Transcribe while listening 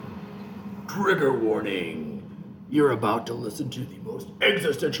Trigger warning. You're about to listen to the most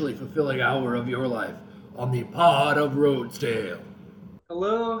existentially fulfilling hour of your life on the pod of Rosedale.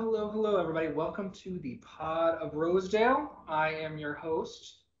 Hello, everybody. Welcome to the pod of Rosedale. I am your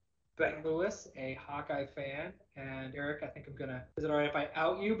host, Ben Lewis, a Hawkeye fan. And Eric, I think is it all right if I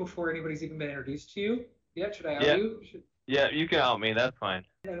out you before anybody's even been introduced to you? Yeah, should I out Yeah, you? yeah, you can help me. That's fine.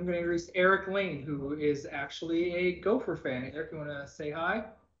 And I'm going to introduce Eric Lane, who is actually a Gopher fan. Eric, you want to say hi?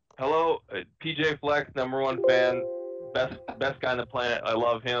 Hello, PJ Flex, #1 fan, best guy on the planet. I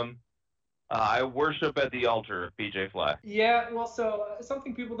love him. I worship at the altar of PJ Flex. Yeah, well,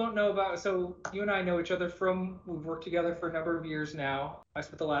 something people don't know about. So you and I know each other we've worked together for a number of years now. I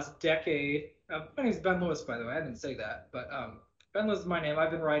spent the last decade. My name's Ben Lewis, by the way. I didn't say that, but Ben Lewis is my name.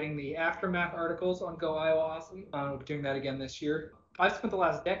 I've been writing the aftermath articles on Go Iowa Awesome. We'll be doing that again this year. I've spent the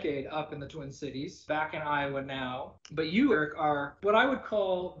last decade up in the Twin Cities, back in Iowa now. But you, Eric, are what I would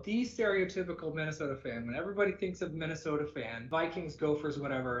call the stereotypical Minnesota fan. When everybody thinks of Minnesota fan, Vikings, Gophers,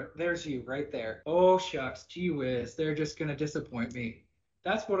 whatever, there's you right there. Oh, shucks, gee whiz, they're just going to disappoint me.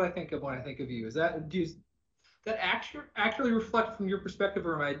 That's what I think of when I think of you. That accurately reflect from your perspective,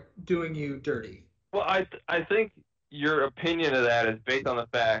 or am I doing you dirty? Well, I think your opinion of that is based on the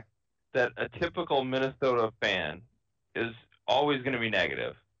fact that a typical Minnesota fan is always going to be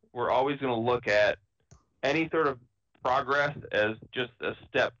negative. We're always going to look at any sort of progress as just a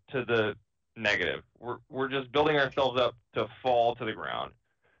step to the negative. We're just building ourselves up to fall to the ground.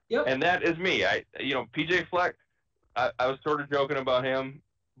 Yep. And that is me. PJ Fleck, I was sort of joking about him,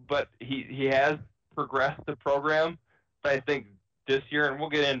 but he has progressed the program. But I think this year, and we'll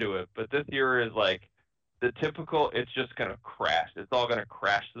get into it, but this year is like the typical, it's just going to crash. It's all going to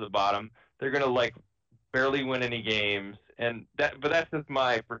crash to the bottom. They're going to barely win any games. But that's just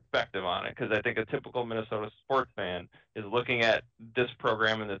my perspective on it, because I think a typical Minnesota sports fan is looking at this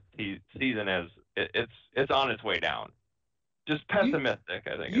program and this season as it's on its way down. Just pessimistic,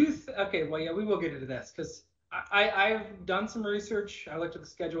 I think. Okay, well, yeah, we will get into this, because I've done some research. I looked at the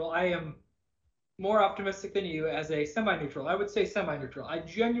schedule. I am more optimistic than you as a semi-neutral. I would say semi-neutral. I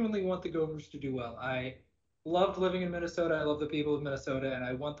genuinely want the Gophers to do well. I loved living in Minnesota. I love the people of Minnesota, and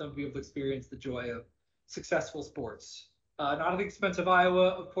I want them to be able to experience the joy of successful sports. Not at the expense of Iowa,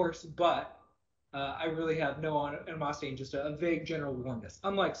 of course, but I really have no animosity and just a vague general warmness,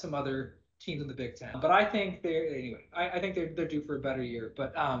 unlike some other teams in the Big Ten. But I think I think they're due for a better year.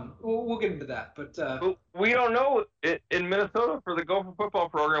 But we'll get into that. But we don't know in Minnesota for the Gopher football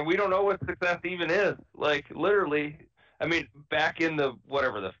program. We don't know what success even is. Like, literally, I mean, back in the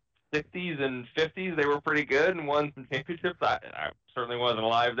 60s and 50s, they were pretty good and won some championships. I certainly wasn't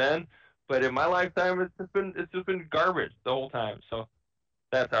alive then. But in my lifetime, it's just been garbage the whole time. So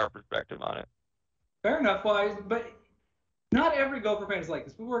that's our perspective on it. Fair enough. Well, but not every Gopher fan is like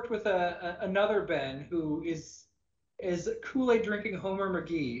this. We worked with another Ben who is Kool-Aid drinking Homer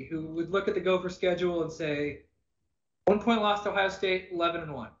McGee, who would look at the Gopher schedule and say, 1 point lost to Ohio State,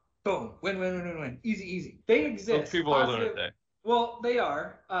 11-1. Boom, win. Easy. They exist. Those people are lunatic. Well, they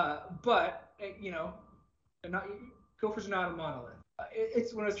are, but Gophers are not a monolith.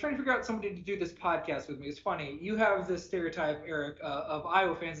 It's when I was trying to figure out somebody to do this podcast with me. It's funny. You have this stereotype, Eric, of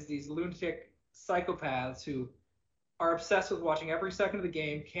Iowa fans as these lunatic psychopaths who are obsessed with watching every second of the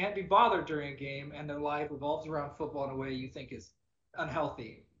game, can't be bothered during a game, and their life revolves around football in a way you think is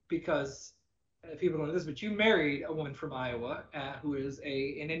unhealthy. Because people don't know this, but you married a woman from Iowa who is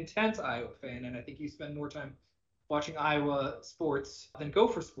an intense Iowa fan, and I think you spend more time watching Iowa sports than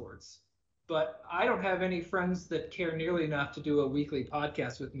Gopher sports. But I don't have any friends that care nearly enough to do a weekly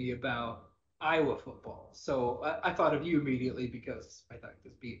podcast with me about Iowa football. So I thought of you immediately because I thought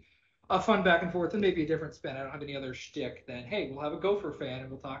this would be a fun back and forth and maybe a different spin. I don't have any other shtick than, hey, we'll have a Gopher fan and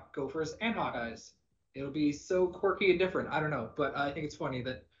we'll talk Gophers and Hawkeyes. It'll be so quirky and different. I don't know, but I think it's funny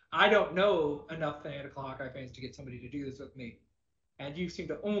that I don't know enough fanatical Hawkeye fans to get somebody to do this with me. And you seem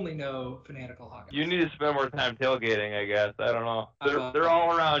to only know fanatical Hawkeyes. You need to spend more time tailgating, I guess. I don't know. They're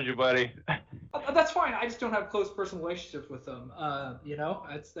all around you, buddy. That's fine. I just don't have close personal relationships with them.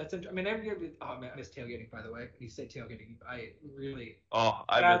 That's. I mean, I miss tailgating. By the way, when you say tailgating, I really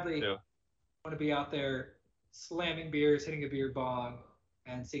badly want to be out there slamming beers, hitting a beer bong,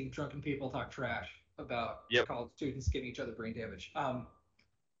 and seeing drunken people talk trash about college students giving each other brain damage. I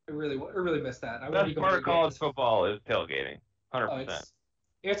really miss that. The best part of college football is tailgating. 100%.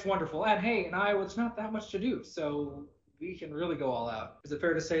 It's wonderful. And hey, in Iowa, it's not that much to do, so we can really go all out. Is it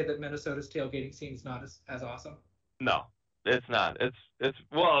fair to say that Minnesota's tailgating scene is not as awesome? No, it's not. It's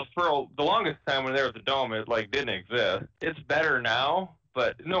well, for the longest time when they were at the Dome, it didn't exist. It's better now,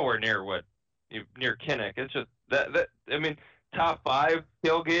 but nowhere near near Kinnick. It's just that I mean, top 5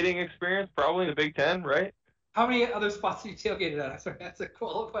 tailgating experience, probably in the Big Ten, right? How many other spots have you tailgated at? I'm sorry, I have to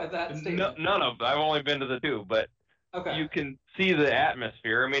qualify that statement. None of them. I've only been to the 2, but Okay. you can see the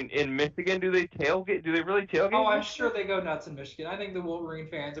atmosphere. I mean, in Michigan, do they tailgate? Do they really tailgate? Oh, I'm sure they go nuts in Michigan. I think the Wolverine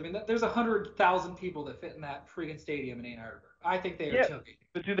fans. I mean, there's 100,000 people that fit in that freaking stadium in Ann Arbor. I think they are tailgating.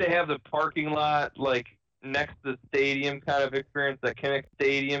 But do they have the parking lot like next to the stadium kind of experience that Kinnick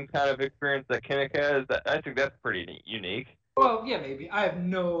has? I think that's pretty unique. Well, yeah, maybe. I have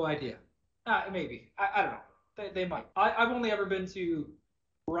no idea. Maybe. I don't know. They might. I've only ever been to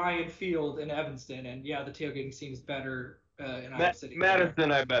Ryan Field in Evanston, and yeah, the tailgating seems better in Iowa City.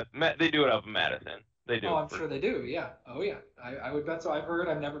 Madison, I bet. They do it up in Madison. They do. Oh, I'm sure they do. Yeah. Oh, yeah. I would bet so. I've heard.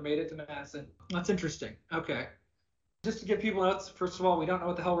 I've never made it to Madison. That's interesting. Okay. Just to give people notes, first of all, we don't know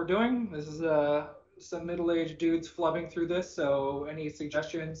what the hell we're doing. This is some middle-aged dudes flubbing through this, so any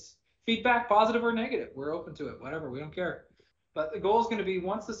suggestions, feedback, positive or negative, we're open to it. Whatever. We don't care. But the goal is going to be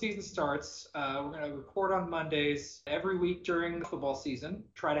once the season starts, we're going to record on Mondays every week during the football season.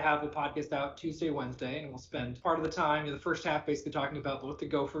 Try to have the podcast out Tuesday, Wednesday, and we'll spend part of the time, the first half basically talking about both the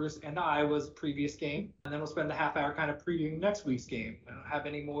Gophers and Iowa's previous game. And then we'll spend a half hour kind of previewing next week's game. I don't have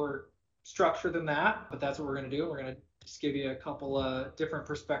any more structure than that, but that's what we're going to do. We're going to just give you a couple of different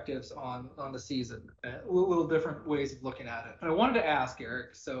perspectives on the season, little different ways of looking at it. And I wanted to ask,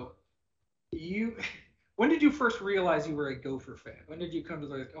 Eric, so when did you first realize you were a Gopher fan? When did you come to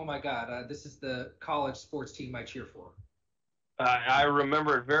like, oh my God, this is the college sports team I cheer for? I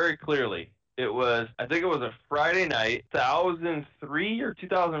remember it very clearly. I think it was a Friday night, 2003 or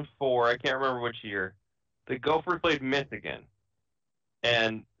 2004. I can't remember which year. The Gophers played Michigan,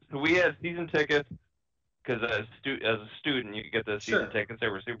 and so we had season tickets because as a student you could get the season tickets. They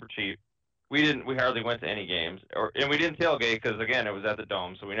were super cheap. We hardly went to any games, and we didn't tailgate because again it was at the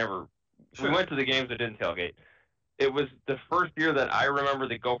Dome, so we went to the games but didn't tailgate. It was the first year that I remember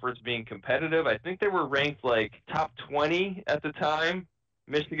the Gophers being competitive. I think they were ranked like top 20 at the time.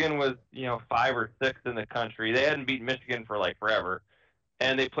 Michigan was 5 or 6 in the country. They hadn't beaten Michigan for like forever,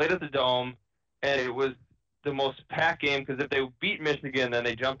 and they played at the Dome, and it was the most packed game because if they beat Michigan, then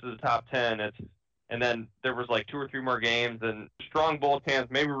they jumped to the top 10. And then there was like 2 or 3 more games and strong bowl chance,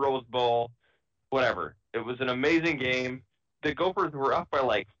 maybe Rose Bowl, whatever. It was an amazing game. The Gophers were up by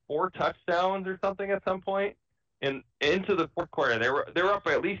like 4 touchdowns or something at some point, and into the fourth quarter. They were up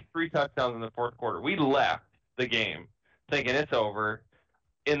by at least 3 touchdowns in the fourth quarter. We left the game thinking it's over.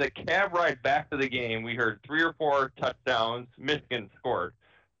 In the cab ride back to the game, we heard 3 or 4 touchdowns. Michigan scored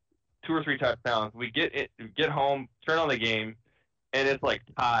 2 or 3 touchdowns. We get home, turn on the game, and it's like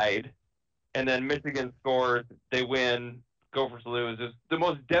tied. And then Michigan scores, they win, Gophers lose. It's the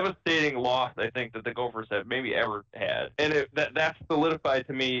most devastating loss I think that the Gophers have maybe ever had. And that solidified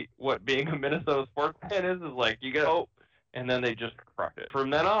to me what being a Minnesota sports fan is like you get hope, and then they just crush it. From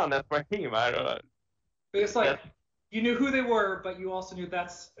then on, that's my team. I don't know. It's like you knew who they were, but you also knew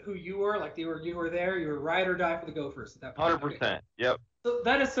that's who you were. Like you were there, you were ride or die for the Gophers at that point. 100%. Okay. Yep. So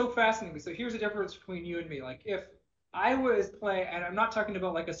that is so fascinating. So here's the difference between you and me. Like if Iowa is playing, and I'm not talking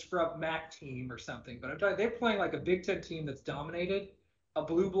about like a scrub MAC team or something, but they're playing like a Big Ten team that's dominated, a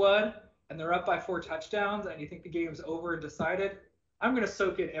blue blood, and they're up by 4 touchdowns, and you think the game's over and decided. I'm going to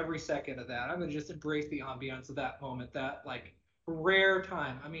soak in every second of that. I'm going to just embrace the ambiance of that moment, that like rare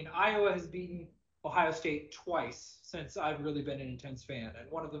time. I mean, Iowa has beaten Ohio State twice since I've really been an intense fan, and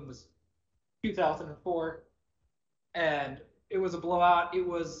one of them was 2004, and it was a blowout. It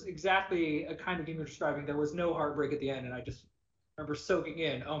was exactly a kind of game you're describing. There was no heartbreak at the end, and I just remember soaking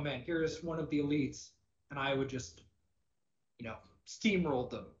in, oh man, here's one of the elites, and I would just,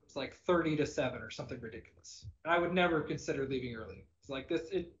 steamrolled them. It's like 30-7 or something ridiculous. And I would never consider leaving early. It's like this.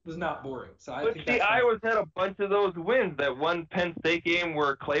 It was not boring. So I think Iowa's had a bunch of those wins. That one Penn State game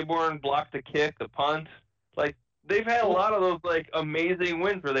where Claiborne blocked the kick, the punt. Like they've had a lot of those like amazing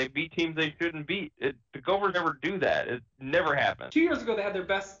wins where they beat teams they shouldn't beat. The Gophers never do that. It never happens. 2 years ago they had their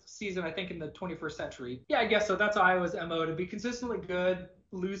best season I think in the 21st century. Yeah, I guess so. That's Iowa's MO, to be consistently good,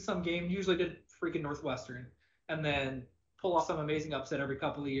 lose some game. Usually did freaking Northwestern, and then pull off some amazing upset every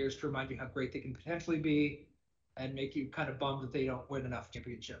couple of years to remind you how great they can potentially be, and make you kind of bummed that they don't win enough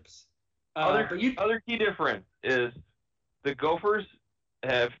championships. Other key difference is the Gophers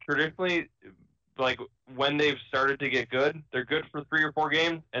have traditionally, like when they've started to get good, they're good for 3 or 4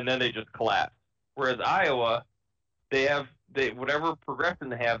 games, and then they just collapse. Whereas Iowa, they whatever progression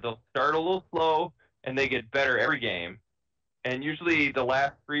they have, they'll start a little slow, and they get better every game. And usually the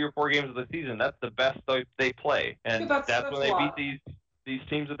last 3 or 4 games of the season, that's the best they play. And that's when they beat these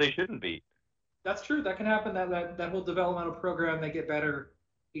teams that they shouldn't beat. That's true. That can happen. That whole developmental program, they get better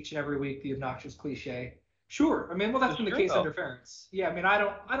each and every week, the obnoxious cliche. Sure. I mean, well, that's been the Sure, case though. under Ferentz. Yeah, I mean, I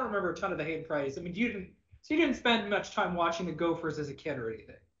don't remember a ton of the Hayden Price. I mean, you didn't spend much time watching the Gophers as a kid or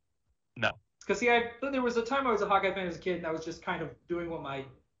anything. No. Because see, there was a time I was a Hawkeye fan as a kid, and I was just kind of doing what my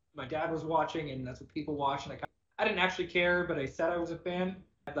dad was watching, and that's what people watched, and I didn't actually care, but I said I was a fan.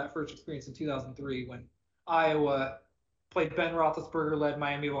 I had that first experience in 2003 when Iowa played Ben Roethlisberger led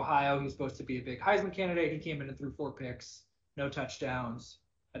Miami of Ohio. He was supposed to be a big Heisman candidate. He came in and threw 4 picks, no touchdowns,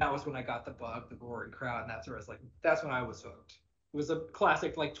 and that was when I got the bug, the roaring crowd, and that's where I was like, that's when I was hooked. It was a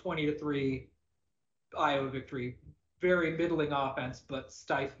classic like 20-3 Iowa victory, very middling offense but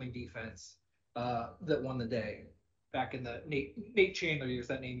stifling defense that won the day. Back in the Nate Chandler years,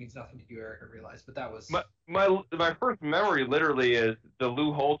 that name means nothing to you, Eric. I realize, but that was My first memory literally is the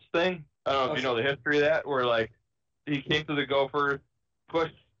Lou Holtz thing. I don't know if you know the history of that, where like he came to the Gophers,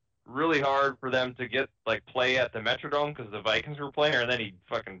 pushed really hard for them to get like play at the Metrodome because the Vikings were playing, and then he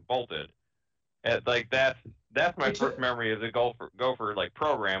fucking bolted. And like that's my first memory of the Gopher like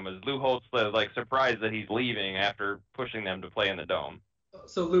program is Lou Holtz like surprised that he's leaving after pushing them to play in the dome.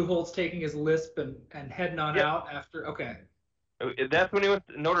 So Lou Holtz taking his lisp and heading on out after. Okay. That's when he went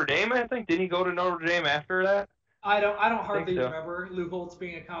to Notre Dame, I think. Didn't he go to Notre Dame after that? I don't hardly remember Lou Holtz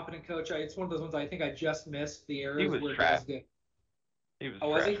being a competent coach. It's one of those ones I think I just missed the eras where he was good. He was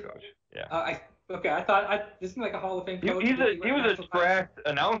a trash coach. Yeah. I thought this seemed like a Hall of Fame coach. He was a trash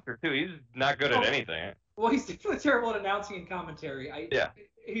announcer too. He's not good at anything. Well, he's definitely terrible at announcing and commentary.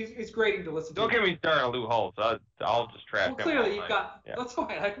 He's grating to listen to. Don't get me started on Lou Holtz. I'll just trash him. Clearly, you've got. Yeah. That's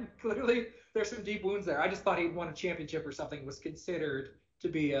fine. Clearly, there's some deep wounds there. I just thought he'd won a championship or something. Was considered to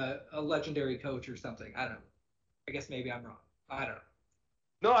be a legendary coach or something. I don't know. I guess maybe I'm wrong. I don't know.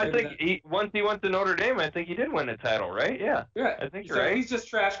 No, I think once he went to Notre Dame, I think he did win a title, right? Yeah. Yeah. I think you're right. He's just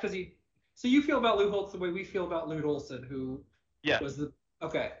trash because he. So you feel about Lou Holtz the way we feel about Lute Olson, who was the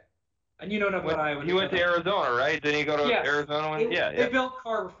okay. And you know nothing about Iowa. He went to Arizona, right? Didn't he go to Arizona? They built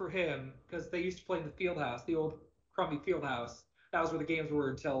Carver for him because they used to play in the field house, the old crummy field house. That was where the games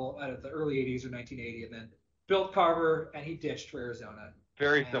were until the early 80s or 1980, and then built Carver, and he ditched for Arizona.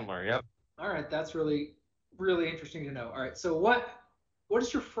 Very similar, yep. All right, that's really, really interesting to know. All right, so what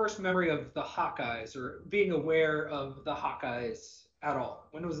is your first memory of the Hawkeyes or being aware of the Hawkeyes at all?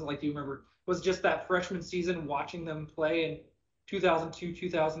 When was it like, do you remember, was it just that freshman season watching them play in 2002,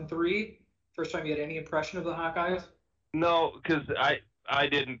 2003? First time you had any impression of the Hawkeyes? No, because I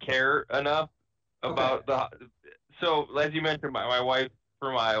didn't care enough about so as you mentioned, my wife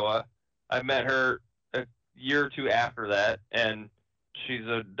from Iowa, I met her a year or two after that, and she's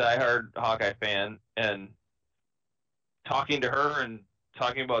a diehard Hawkeye fan, and talking to her and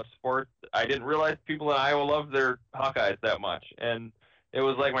talking about sports, I didn't realize people in Iowa loved their Hawkeyes that much, and it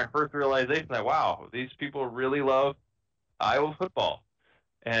was like my first realization that, wow, these people really love Iowa football.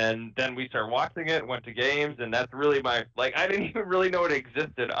 And then we started watching it, went to games, and that's really I didn't even really know it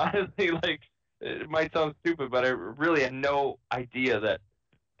existed. Honestly, it might sound stupid, but I really had no idea that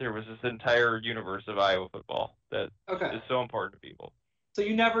there was this entire universe of Iowa football that is so important to people. So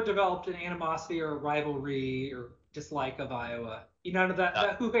you never developed an animosity or a rivalry or dislike of Iowa? None of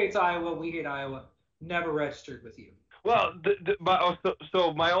that who hates Iowa, we hate Iowa, never registered with you? Well,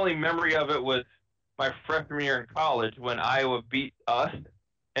 so my only memory of it was my freshman year in college when Iowa beat us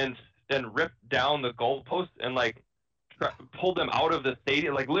and ripped down the goalpost and pulled them out of the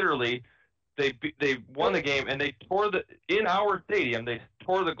stadium. Like literally, they won the game and they in our stadium they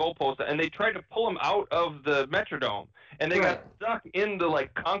tore the goalpost and they tried to pull them out of the Metrodome and they got stuck in the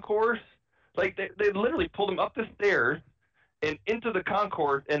concourse. Like they literally pulled them up the stairs and into the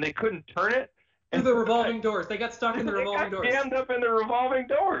concourse and they couldn't turn it. Through the revolving doors. They got stuck in the revolving doors. They got jammed up in the revolving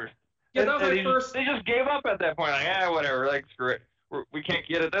doors. Yeah, that was my first. They just gave up at that point. Whatever. Screw it. We can't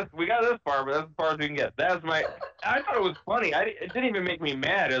get it. We got this far, but that's as far as we can get. That was I thought it was funny. It didn't even make me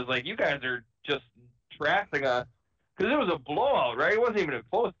mad. It was like, you guys are just trashing us. Because it was a blowout, right? It wasn't even a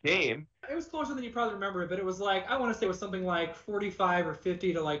close game. It was closer than you probably remember it, but it was I want to say it was something like 45 or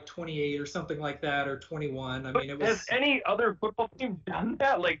 50 to 28 or something like that, or 21. I mean, it was. Has any other football team done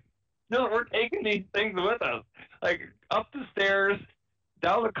that? No, we're taking these things with us. Up the stairs,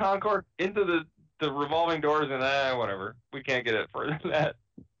 down the concourse, into the revolving doors, and whatever. We can't get it further than that.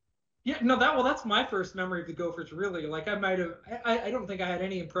 Yeah, no, that's my first memory of the Gophers, really. I don't think I had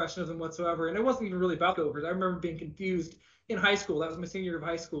any impression of them whatsoever, and it wasn't even really about Gophers. I remember being confused in high school. That was my senior year of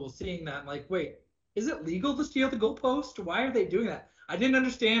high school, seeing that, wait, is it legal to steal the goalpost? Why are they doing that? I didn't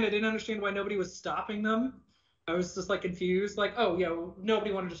understand why nobody was stopping them. I was just confused,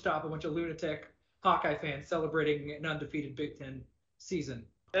 nobody wanted to stop a bunch of lunatic Hawkeye fans celebrating an undefeated Big Ten season.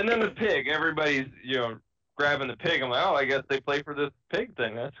 And then the pig, everybody's, grabbing the pig. I'm like, oh, I guess they play for this pig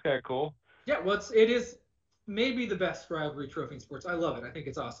thing. That's kind of cool. Yeah, well, it is. maybe the best rivalry trophy in sports. I love it. I think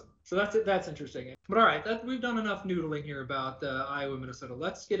it's awesome. So that's interesting. But all right, we've done enough noodling here about Iowa, Minnesota.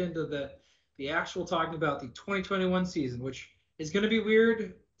 Let's get into the actual talking about the 2021 season, which is going to be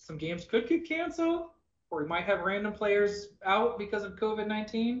weird. Some games could get canceled, or we might have random players out because of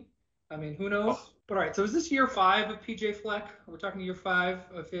COVID-19. I mean, who knows? But all right, so is this year 5 of PJ Fleck? We're talking year 5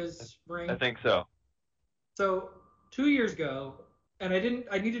 of his reign. I think so. So 2 years ago, and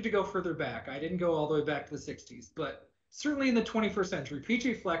I needed to go further back. I didn't go all the way back to the 60s, but certainly in the 21st century,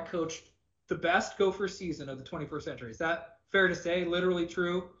 PJ Fleck coached the best Gopher season of the 21st century. Is that fair to say? Literally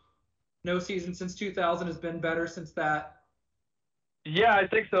true? No season since 2000 has been better since that? Yeah, I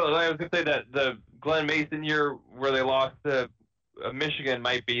think so. I was going to say that the Glenn Mason year where they lost to Michigan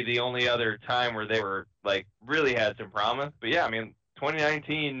might be the only other time where they were, like, really had some promise. But, yeah, I mean,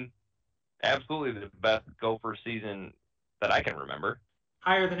 2019, absolutely the best Gopher season that I can remember.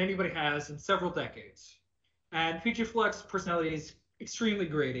 Higher than anybody has in several decades. And PJ Fleck's personality is extremely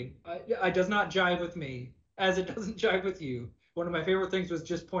grating. It does not jive with me, as it doesn't jive with you. One of my favorite things was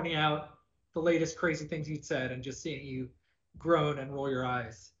just pointing out the latest crazy things he'd said and just seeing you groan and roll your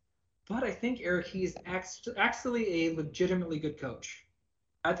eyes. But I think, Eric, he's actually a legitimately good coach.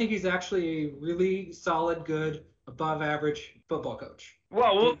 I think he's actually a really solid, good, above average football coach.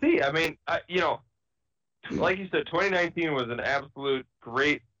 Well, we'll see. I mean, like you said, 2019 was an absolute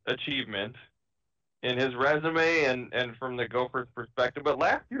great achievement in his resume and from the Gophers' perspective. But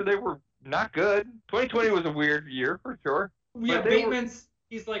last year they were not good. 2020 was a weird year for sure. Yeah, Bateman's.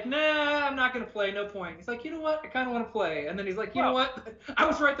 He's like, nah, I'm not going to play. No point. He's like, you know what? I kind of want to play. And then he's like, you know what? I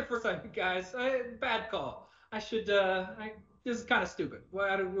was right the first time, guys. Bad call. I should, this is kind of stupid.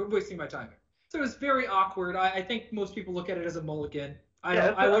 We're wasting my time here. So it was very awkward. I think most people look at it as a mulligan. I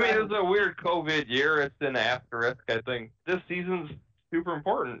mean, it was a weird COVID year. It's an asterisk. I think this season's super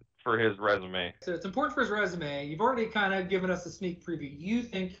important for his resume. So it's important for his resume. You've already kind of given us a sneak preview. You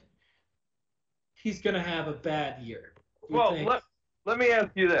think he's going to have a bad year? Let me ask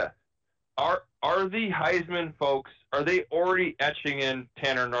you this. Are the Heisman folks, are they already etching in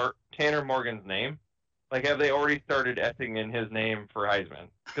Tanner Morgan's name? Like, have they already started etching in his name for Heisman?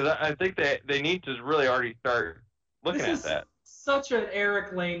 Because I think they need to really already start looking at that. Such an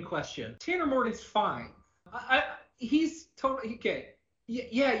Eric Lane question. Tanner Morgan's fine. He's totally okay.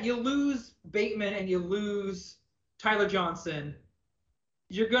 Yeah, you lose Bateman and you lose Tyler Johnson.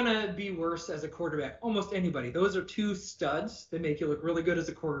 You're going to be worse as a quarterback. Almost anybody. Those are two studs that make you look really good as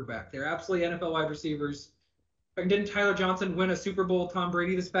a quarterback. They're absolutely NFL wide receivers. And didn't Tyler Johnson win a Super Bowl with Tom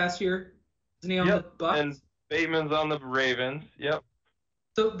Brady this past year? Isn't he on the Bucs? And Bateman's on the Ravens. Yep.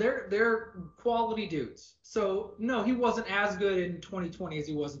 So they're quality dudes. So, no, he wasn't as good in 2020 as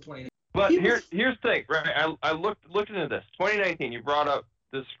he was in 2019. But here's the thing, right? I looked into this. 2019, you brought up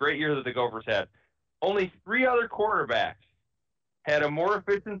this great year that the Gophers had. Only 3 other quarterbacks had a more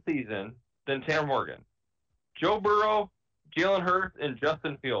efficient season than Tanner Morgan. Joe Burrow, Jalen Hurts, and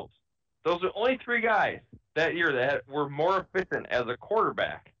Justin Fields. Those are only 3 guys that year that were more efficient as a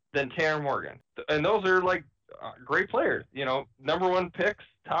quarterback than Tanner Morgan. And those are, like, great players. You know, number 1 picks,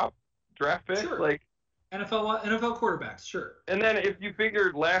 top draft picks. Sure. Like, NFL quarterbacks, sure. And then if you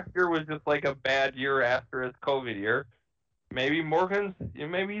figured last year was just like a bad year after his COVID year, maybe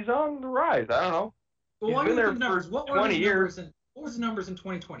he's on the rise. I don't know. Well, why do you think numbers? What were his numbers? What was his numbers in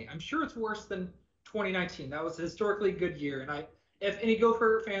 2020? I'm sure it's worse than 2019. That was a historically good year. And if any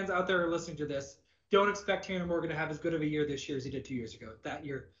Gopher fans out there are listening to this, don't expect Tanner Morgan to have as good of a year this year as he did 2 years ago. That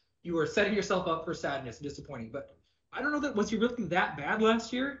year, you were setting yourself up for sadness and disappointing. But I don't know was he really that bad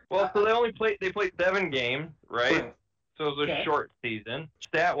last year? Well, so they played 7 games, right? So it was a short season.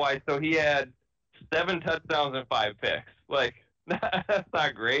 Stat-wise, so he had 7 touchdowns and 5 picks. Like, that's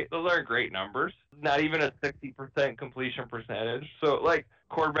not great. Those aren't great numbers. Not even a 60% completion percentage. So, like,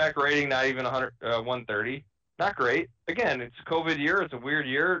 quarterback rating, not even 130. Not great. Again, it's a COVID year. It's a weird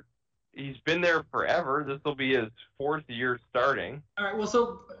year. He's been there forever. This will be his 4th year starting. All right, well,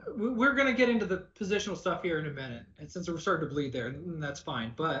 so we're going to get into the positional stuff here in a minute. And since we're starting to bleed there, that's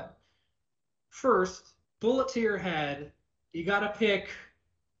fine. But first, bullet to your head, you got to pick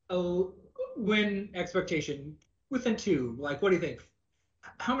a win expectation within 2. Like, what do you think?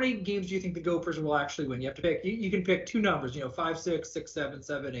 How many games do you think the Gophers will actually win? You have to pick. You can pick 2 numbers, 5, 6, 6, 7,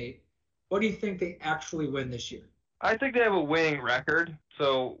 7, 8. What do you think they actually win this year? I think they have a winning record.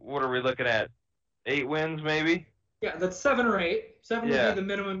 So what are we looking at? 8 wins, maybe? Yeah, that's 7 or 8. 7 would be the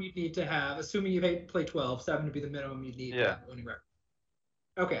minimum you'd need to have, assuming you play 12. 7 would be the minimum you'd need to have a winning record.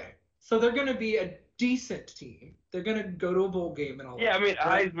 Okay, so they're going to be a decent team. They're going to go to a bowl game and all that. Yeah, I mean,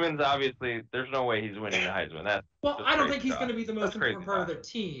 right? Heisman's obviously, there's no way he's winning the Heisman. That's Well, just I don't crazy think he's talk. going to be the most That's crazy important part of talk. their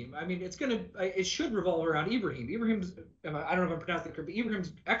team. I mean, it should revolve around Ibrahim. Ibrahim's, I don't know if I'm pronouncing it correctly, but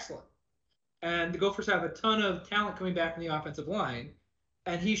Ibrahim's excellent. And the Gophers have a ton of talent coming back in the offensive line,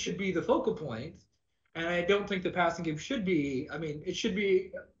 and he should be the focal point. And I don't think the passing game should be. I mean, it should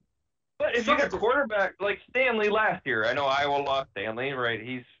be. But if you got quarterback like Stanley last year, I know Iowa lost Stanley, right?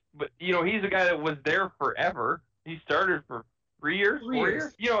 But he's a guy that was there forever. He started for 3 years, 4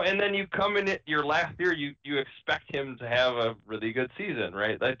 years. And then you come in your last year, you expect him to have a really good season,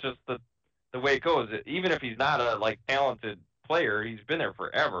 right? That's just the way it goes. Even if he's not a talented player, he's been there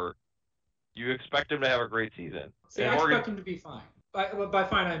forever. You expect him to have a great season. See, I expect him to be fine. By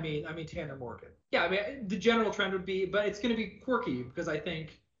fine, I mean Tanner Morgan. Yeah, I mean the general trend would be, but it's going to be quirky because I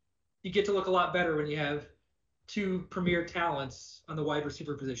think you get to look a lot better when you have two premier talents on the wide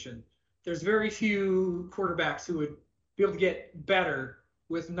receiver position. There's very few quarterbacks who would be able to get better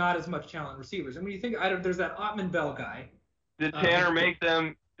with not as much talent receivers. And when you think, there's that Ottman Bell guy. Did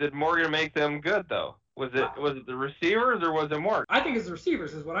Did Morgan make them good though? Was it the receivers or was it Morgan? I think it's the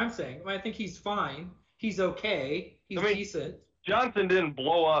receivers is what I'm saying. I think he's fine. He's okay. He's decent. Johnson didn't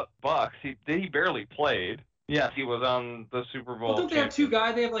blow up Bucks. He barely played. Yes, he was on the Super Bowl. Well, don't they have two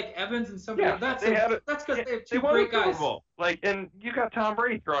guys? They have Evans and somebody. Yeah, that's because they have two great guys. And you got Tom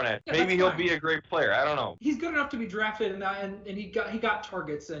Brady thrown at. Yeah, maybe he'll be a great player. I don't know. He's good enough to be drafted, and he got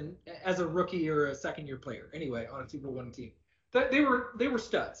targets and as a rookie or a second-year player. Anyway, on a Super Bowl winning team, they were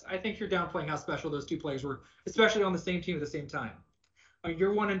studs. I think you're downplaying how special those two players were, especially on the same team at the same time. I mean,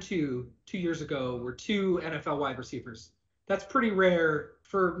 year 1 and 2 years ago were two NFL wide receivers. That's pretty rare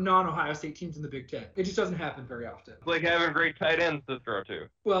for non-Ohio State teams in the Big Ten. It just doesn't happen very often. It's like having great tight ends to throw to.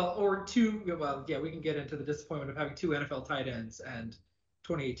 Well, yeah, we can get into the disappointment of having two NFL tight ends and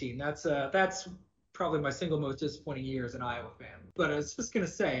 2018. That's probably my single most disappointing year as an Iowa fan. But I was just going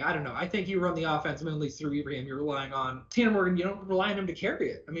to say, I don't know. I think you run the offense mainly through Ibrahim. You're relying on Tanner Morgan. You don't rely on him to carry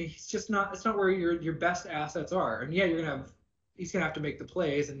it. I mean, he's just not – it's not where your best assets are. And, yeah, he's going to have to make the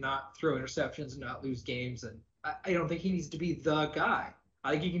plays and not throw interceptions and not lose games. And I don't think he needs to be the guy.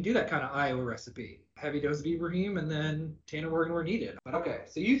 I think he can do that kind of Iowa recipe. Heavy dose of Ibrahim and then Tanner Morgan where needed. But okay,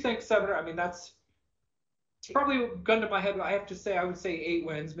 so you think 7 – I mean, that's probably gun to my head. I have to say I would say 8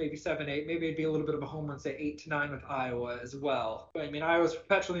 wins, maybe 7, 8. Maybe it'd be a little bit of a homer and say 8 to 9 with Iowa as well. But, I mean, Iowa's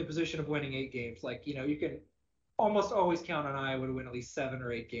perpetually in position of winning 8 games. You can almost always count on Iowa to win at least 7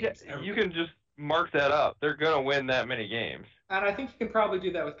 or 8 games. Yeah, you can just mark that up. They're going to win that many games. And I think you can probably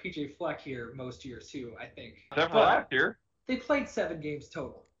do that with PJ Fleck here most years, too, I think. Except for last year. They played 7 games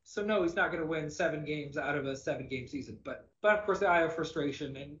total. So, no, he's not going to win 7 games out of a 7-game season. But, of course, the Iowa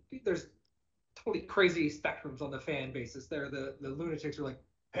frustration, and there's totally crazy spectrums on the fan basis there. The lunatics are like,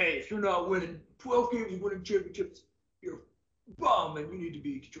 hey, if you're not winning 12 games and winning championships, you're a bum, and you need to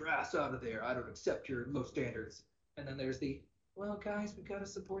get your ass out of there. I don't accept your low standards. And then there's well, guys, we got to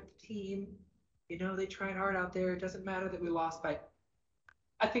support the team. They tried hard out there. It doesn't matter that we lost by.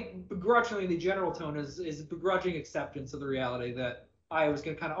 I think begrudgingly the general tone is begrudging acceptance of the reality that Iowa's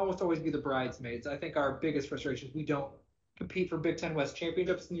going to kind of almost always be the bridesmaids. I think our biggest frustration is we don't compete for Big Ten West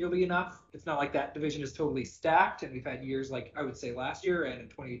championships nearly enough. It's not like that division is totally stacked, and we've had years like I would say last year and in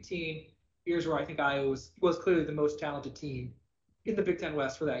 2018, years where I think Iowa was clearly the most talented team in the Big Ten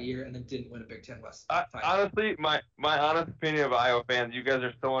West for that year and then didn't win a Big Ten West title. Honestly, my honest opinion of Iowa fans, you guys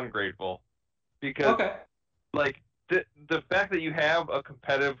are so ungrateful. Because, the fact that you have a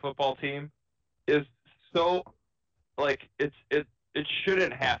competitive football team is so, it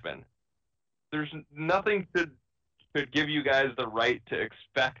shouldn't happen. There's nothing should give you guys the right to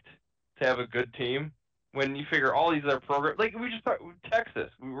expect to have a good team when you figure all these other programs, we just talked Texas.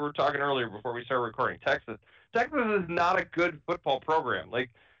 We were talking earlier before we started recording. Texas is not a good football program.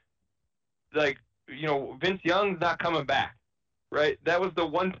 Vince Young's not coming back. Right, that was the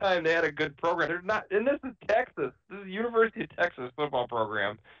one time they had a good program. They're not, and this is Texas. This is University of Texas football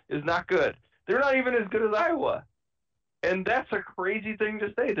program is not good. They're not even as good as Iowa, and that's a crazy thing to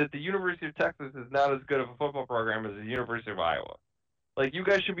say that the University of Texas is not as good of a football program as the University of Iowa. You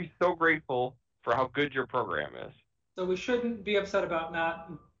guys should be so grateful for how good your program is. So we shouldn't be upset about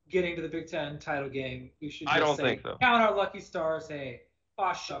not getting to the Big Ten title game. We should. I don't think so. Count our lucky stars. Say,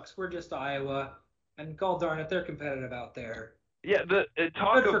 shucks, we're just Iowa, and gall darn it, they're competitive out there. Yeah, the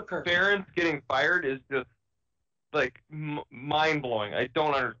talk of Ferentz getting fired is just mind-blowing. I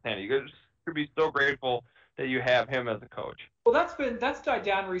don't understand it. You guys should be so grateful that you have him as a coach. Well, that's died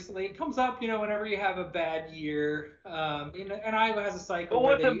down recently. It comes up, whenever you have a bad year. And Iowa has a cycle.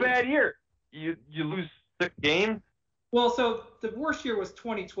 Well, what's a bad year? You lose 6 games? Well, so the worst year was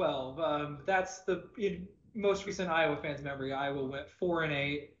 2012. That's the in most recent Iowa fans' memory. Iowa went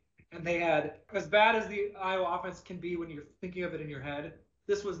 4-8, and they had as bad as the Iowa offense can be when you're thinking of it in your head.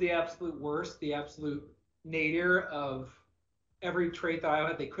 This was the absolute worst, the absolute nadir of every trait that Iowa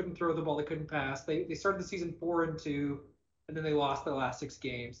had. They couldn't throw the ball, they couldn't pass. They started the season 4-2, and then they lost their last 6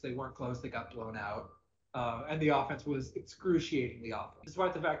 games. They weren't close. They got blown out. And the offense was excruciatingly awful.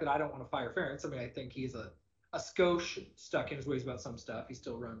 Despite the fact that I don't want to fire Ferentz, I mean, I think he's a skosh stuck in his ways about some stuff. He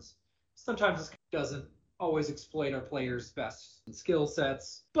still runs. Sometimes this doesn't always exploit our players' best skill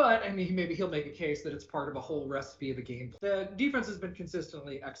sets, but I mean, maybe he'll make a case that it's part of a whole recipe of a game. The defense has been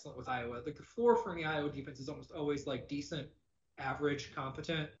consistently excellent with Iowa. Like the floor for the Iowa defense is almost always like decent, average,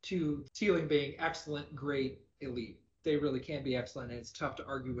 competent, to ceiling being excellent, great, elite. They really can be excellent, and it's tough to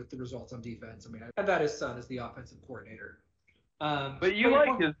argue with the results on defense. I mean, and that his son is the offensive coordinator. But you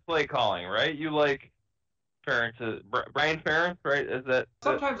like his play calling, right? You like Ferentz, Brian Ferentz, right? Is that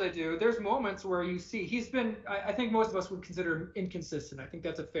sometimes I do. There's moments where you see he's been. I think most of us would consider him inconsistent. I think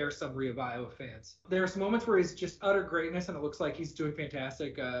that's a fair summary of Iowa fans. There's moments where he's just utter greatness, and it looks like he's doing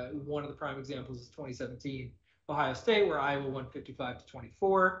fantastic. One of the prime examples is 2017 Ohio State, where Iowa won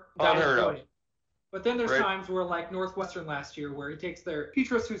 55-24. Unheard of. But then there's times where, like Northwestern last year, where he takes their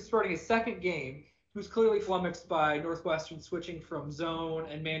Petras, who's starting his second game, who's clearly flummoxed by Northwestern switching from zone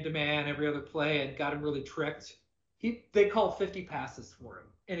and man-to-man every other play and got him really tricked. They called 50 passes for him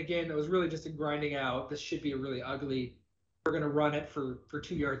in a game that was really just a grinding out. This should be a really ugly, we're going to run it for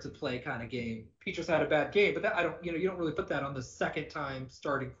 2 yards of play kind of game. Petras had a bad game, but that you don't really put that on the second-time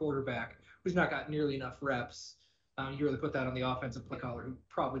starting quarterback who's not got nearly enough reps. You really put that on the offensive play caller who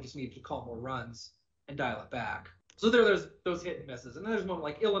probably just needed to call more runs and dial it back. So there's those hit and misses. And then there's a moment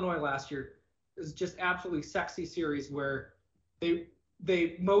like Illinois last year. It was just absolutely sexy series where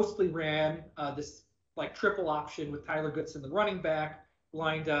they mostly ran this like triple option with Tyler Goodson, the running back,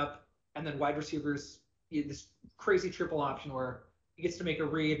 lined up, and then wide receivers, this crazy triple option where he gets to make a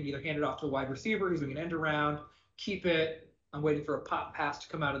read and either hand it off to a wide receiver who's doing an end around, keep it. I'm waiting for a pop pass to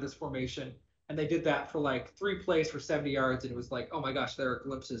come out of this formation. And they did that for like 3 plays for 70 yards, and it was like, oh my gosh, there are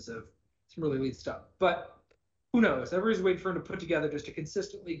glimpses of some really elite stuff. But who knows? Everybody's waiting for him to put together just a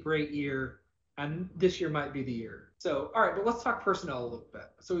consistently great year, and this year might be the year. So, all right, but let's talk personnel a little bit.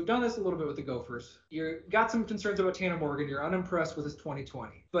 So we've done this a little bit with the Gophers. You got some concerns about Tanner Morgan. You're unimpressed with his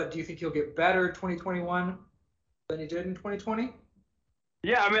 2020. But do you think he'll get better 2021 than he did in 2020?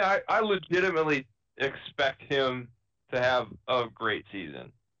 Yeah, I mean, I legitimately expect him to have a great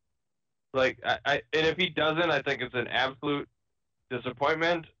season. Like, and if he doesn't, I think it's an absolute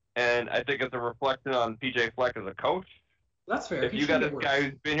disappointment. And I think it's a reflection on PJ Fleck as a coach. That's fair. If you got this guy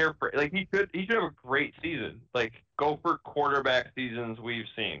who's been here for, like, he should have a great season. Like, go for quarterback seasons we've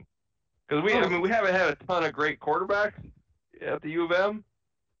seen. Because we haven't had a ton of great quarterbacks at the U of M.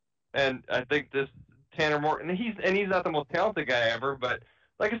 And I think this Tanner Morgan, he's not the most talented guy ever, but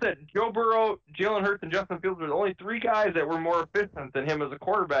like I said, Joe Burrow, Jalen Hurts, and Justin Fields were the only 3 guys that were more efficient than him as a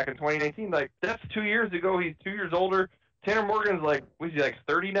quarterback in 2019. Like, that's 2 years ago. He's 2 years older. Tanner Morgan's like, was he like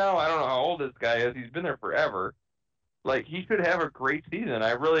 30 now? I don't know how old this guy is. He's been there forever. Like, he should have a great season.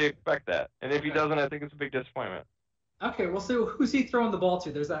 I really expect that. And if he doesn't, I think it's a big disappointment. Okay, well, so who's he throwing the ball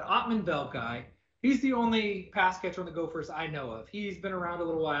to? There's that Ottman Bell guy. He's the only pass catcher on the Gophers I know of. He's been around a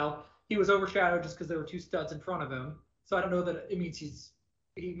little while. He was overshadowed just because there were 2 studs in front of him. So I don't know that it means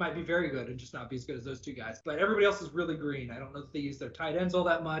he might be very good and just not be as good as those 2 guys. But everybody else is really green. I don't know that they use their tight ends all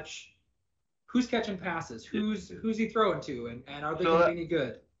that much. Who's catching passes? Who's he throwing to? And are they going to be any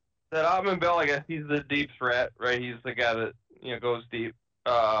good? That Ottman Bell, I guess he's the deep threat, right? He's the guy that goes deep.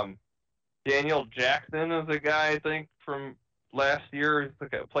 Daniel Jackson is the guy, I think, from last year. He's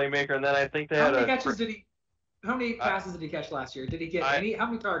like a playmaker. And then I think they had how many passes did he catch last year? Did he get any? How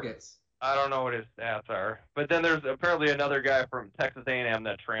many targets? I don't know what his stats are. But then there's apparently another guy from Texas A&M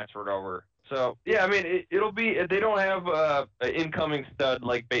that transferred over. So, yeah, I mean, it'll be – they don't have an incoming stud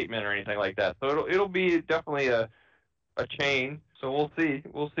like Bateman or anything like that. So it'll be definitely a change. So we'll see.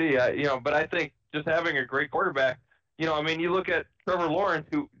 But I think just having a great quarterback, I mean, you look at Trevor Lawrence,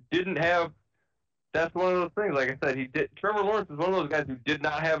 who didn't have – that's one of those things. Like I said, Trevor Lawrence is one of those guys who did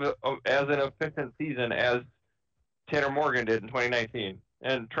not have as an efficient season as Tanner Morgan did in 2019.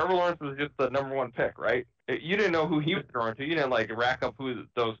 And Trevor Lawrence was just the number 1 pick, right? You didn't know who he was throwing to. You didn't, rack up who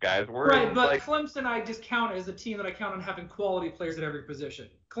those guys were. Right, but Clemson I just count as a team that I count on having quality players at every position.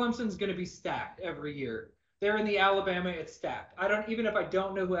 Clemson's going to be stacked every year. They're in the Alabama, it's stacked. Even if I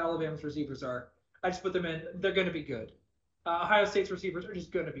don't know who Alabama's receivers are, I just put them in. They're going to be good. Ohio State's receivers are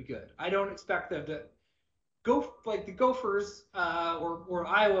just going to be good. I don't expect them to the Gophers or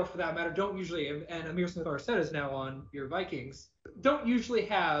Iowa for that matter don't usually, and Amir Smith-Marset is now on your Vikings, don't usually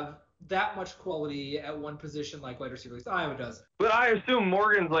have that much quality at one position like wide receiver, at least Iowa does. But I assume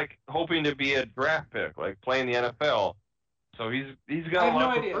Morgan's like hoping to be a draft pick, like playing the NFL. So he's got a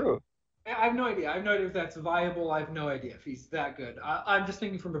lot to prove. I have no idea. I have no idea if that's viable. I have no idea if he's that good. I'm just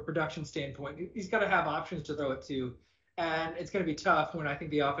thinking from a production standpoint. He's got to have options to throw it to, and it's going to be tough when I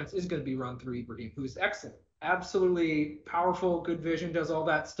think the offense is going to be run through Ibrahim, who's excellent, absolutely powerful, good vision, does all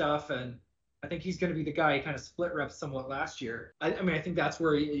that stuff, and I think he's going to be the guy who kind of split reps somewhat last year. I mean, I think that's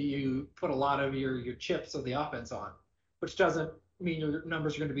where you put a lot of your chips of the offense on, which doesn't mean your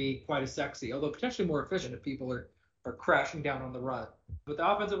numbers are going to be quite as sexy, although potentially more efficient if people are crashing down on the run. But the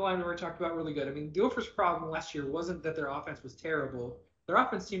offensive line we already talked about really good. I mean, the Gophers' problem last year wasn't that their offense was terrible. Their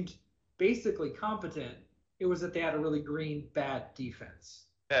offense seemed basically competent. It was that they had a really green, bad defense.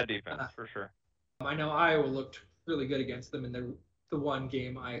 Bad defense, for sure. I know Iowa looked really good against them in the one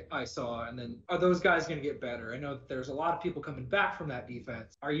game I saw. And then are those guys going to get better? I know that there's a lot of people coming back from that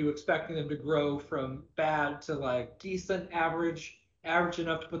defense. Are you expecting them to grow from bad to like decent, average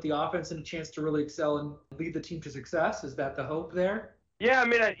enough to put the offense in a chance to really excel and lead the team to success? Is that the hope there? Yeah, I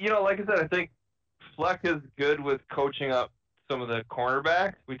mean, like I said, I think Fleck is good with coaching up some of the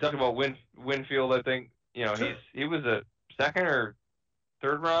cornerbacks. We talked about Winfield. I think sure. he was a second or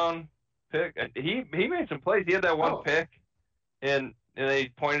third round pick. He made some plays. He had that one pick, and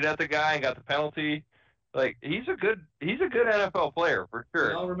they pointed at the guy and got the penalty. Like he's a good NFL player for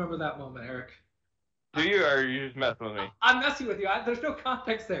sure. I'll remember that moment, Eric. Do you, or are you just messing with me? I'm messing with you. There's no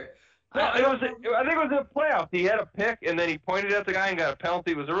context there. No, I think it was a playoff. He had a pick, and then he pointed at the guy and got a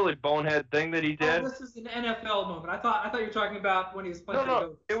penalty. It was a really bonehead thing that he did. Oh, this is an NFL moment. I thought you were talking about when he was playing.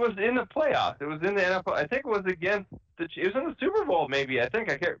 No, it was in the playoffs. It was in the NFL. I think it was against it was in the Super Bowl, maybe. I think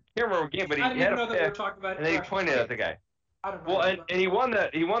I can't remember what game, but he had a pick, and then he pointed at the guy. I don't know. Well, and he won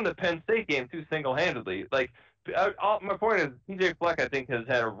the Penn State game too single-handedly. Like, my point is, PJ Fleck, I think, has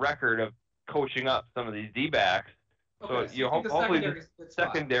had a record of coaching up some of these D-backs. So hopefully the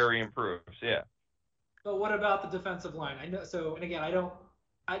secondary improves, yeah. But what about the defensive line? I know. So, and again,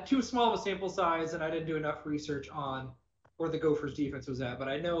 I too small of a sample size, and I didn't do enough research on where the Gophers' defense was at. But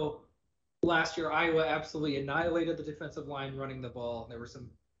I know last year Iowa absolutely annihilated the defensive line running the ball. There were some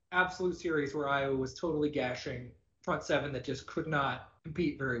absolute series where Iowa was totally gashing front seven that just could not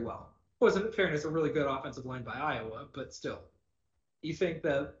compete very well. It wasn't, in fairness, a really good offensive line by Iowa, but still. You think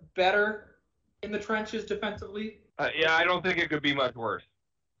the better in the trenches defensively? Yeah, I don't think it could be much worse.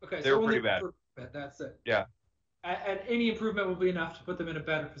 Okay, they were pretty bad. That's it. Yeah. And any improvement will be enough to put them in a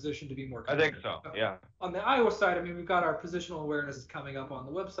better position to be more competitive. I think so, yeah. On the Iowa side, I mean, we've got our positional awareness coming up on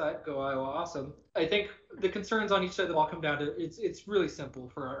the website, Go Iowa Awesome. I think the concerns on each side of the ball come down to, it's really simple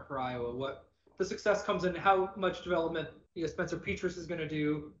for Iowa. What the success comes in, how much development Spencer Petras is going to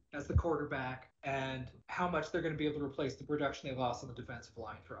do as the quarterback, and how much they're going to be able to replace the production they lost on the defensive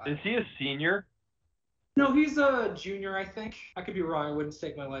line for Iowa. Is he a senior? No, he's a junior, I think. I could be wrong. I wouldn't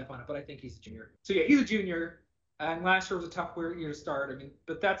stake my life on it, but I think he's a junior. So, yeah, he's a junior, and last year was a tough year to start. I mean,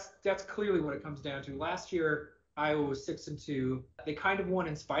 but that's clearly what it comes down to. Last year, Iowa was 6-2. They kind of won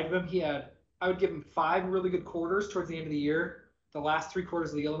in spite of him. I would give him 5 really good quarters towards the end of the year. The last 3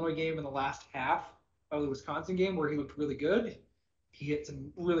 quarters of the Illinois game and the last half of the Wisconsin game where he looked really good. He hit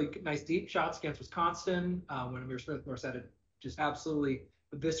some really nice deep shots against Wisconsin when Amir Smith-Marset had just absolutely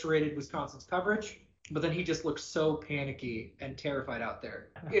eviscerated Wisconsin's coverage. But then he just looked so panicky and terrified out there.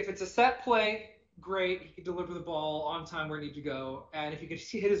 If it's a set play, great. He can deliver the ball on time where it needs to go. And if he could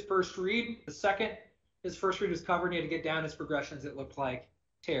hit his first read, his first read was covered, and he had to get down his progressions. It looked like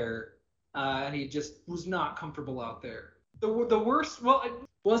terror. And he just was not comfortable out there. The worst, well,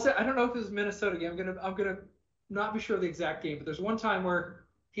 was it? I don't know if it was Minnesota game. I'm gonna not be sure of the exact game, but there's one time where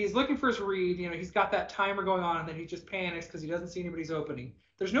he's looking for his read. He's got that timer going on, and then he just panics because he doesn't see anybody's opening.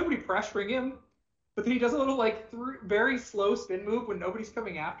 There's nobody pressuring him. But then he does a little very slow spin move when nobody's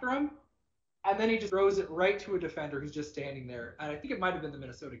coming after him, and then he just throws it right to a defender who's just standing there. And I think it might have been the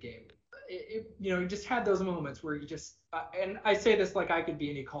Minnesota game. He just had those moments where he just and I say this like I could be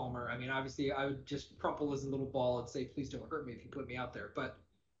any calmer. I mean, obviously I would just crumple his little ball and say, please don't hurt me if you put me out there. But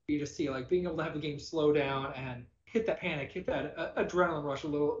you just see like being able to have the game slow down and hit that panic, hit that adrenaline rush a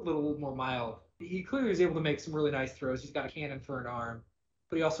little more mild. He clearly was able to make some really nice throws. He's got a cannon for an arm.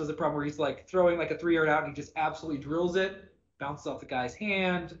 But he also has a problem where he's like throwing like a 3-yard out and he just absolutely drills it, bounces off the guy's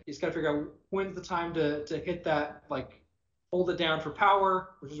hand. He's got to figure out when's the time to hit that, like hold it down for power,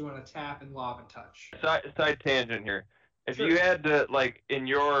 which is when to tap and lob and touch. Side tangent here. If Sure. You had to, like, in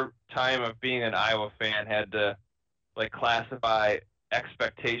your time of being an Iowa fan, had to, like, classify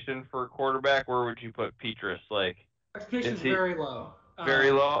expectation for a quarterback, where would you put Petrus? Like, Expectations is he very low.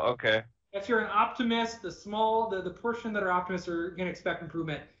 very low? Okay. If you're an optimist, the portion that are optimists are going to expect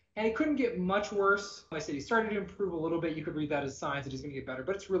improvement. And it couldn't get much worse. Like I said, he started to improve a little bit. You could read that as signs that he's going to get better,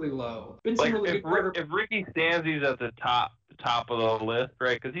 but it's really low. Been some Like, really good quarterbacks. if Ricky Stanzi's at the top of the list,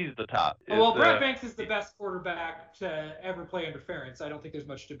 right? Because he's the top. Well, Brett Banks is the best quarterback to ever play under Ferentz. I don't think there's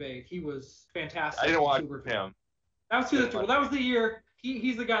much debate. He was fantastic. I didn't watch him. That was 2002. Well, that was the year.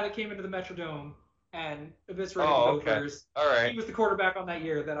 He's the guy that came into the Metrodome and eviscerated the Gophers. All right. He was the quarterback on that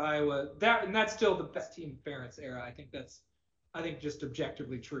year that Iowa. And that's still the best team Ferentz era. I think just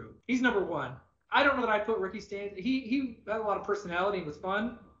objectively true. He's number one. I don't know that I put Ricky Stanzi. He had a lot of personality and was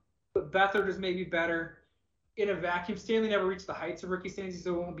fun, but Beathard is maybe better. In a vacuum, Stanley never reached the heights of Ricky Stanzi,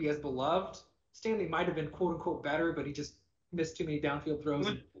 so it won't be as beloved. Stanley might have been quote unquote better, but he just missed too many downfield throws.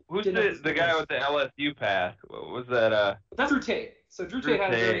 Who's the guy with the LSU pass? What was that? That's Drew Tate. So Drew Tate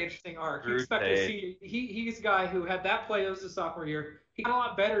had a very interesting arc. You expect to see he's a guy who had that play as his sophomore year. He got a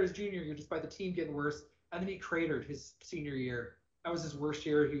lot better his junior year, despite the team getting worse, and then he cratered his senior year. That was his worst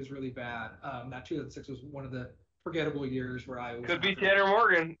year. He was really bad. That 2006 was one of the forgettable years where I was. Could be Tanner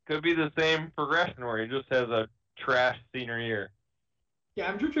Morgan. Could be the same progression where he just has a trash senior year.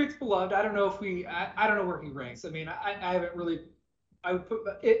 Yeah, Drew Tate's beloved. I don't know if I don't know where he ranks. I mean, I haven't really. I would put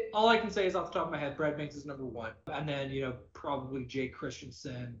it. All I can say is off the top of my head, Brad Banks is number one, and then probably Jake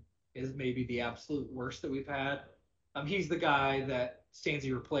Christensen is maybe the absolute worst that we've had. He's the guy that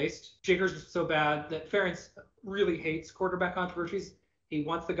Stanzi replaced. Jake Christensen is so bad that Ferentz really hates quarterback controversies. He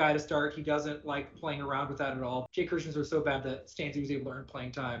wants the guy to start. He doesn't like playing around with that at all. Jake Christensen was so bad that Stanzi was able to earn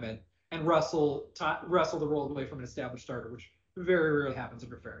playing time and wrestle the role away from an established starter, which very rarely happens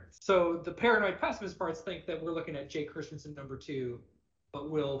under Ferentz. So the paranoid pessimist parts think that we're looking at Jake Christensen number two, but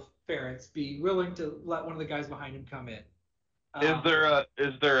will Ferentz be willing to let one of the guys behind him come in? Is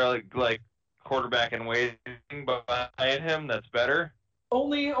there a like quarterback in waiting behind him that's better?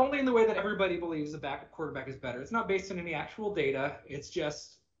 Only in the way that everybody believes the backup quarterback is better. It's not based on any actual data. It's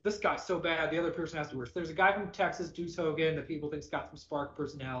just this guy's so bad, the other person has to be worse. There's a guy from Texas, Deuce Hogan, that people think's got some spark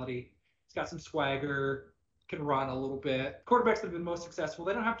personality. He's got some swagger, can run a little bit. Quarterbacks that have been most successful,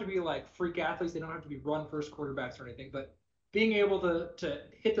 they don't have to be like freak athletes. They don't have to be run first quarterbacks or anything, but being able to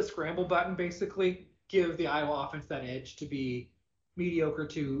hit the scramble button, basically give the Iowa offense that edge to be mediocre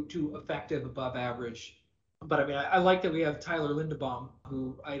to effective above average. But I mean, I like that we have Tyler Lindebaum,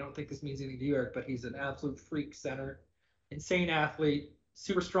 who I don't think this means anything to you, Eric, but he's an absolute freak center, insane athlete,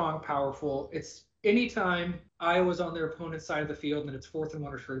 super strong, powerful. It's anytime Iowa's on their opponent's side of the field and it's 4th and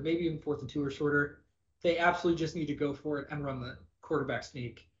 1 or shorter, maybe even 4th and 2 or shorter, they absolutely just need to go for it and run the quarterback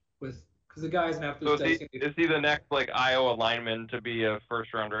sneak with. Because the guy's an absolute. So is he the next Iowa lineman to be a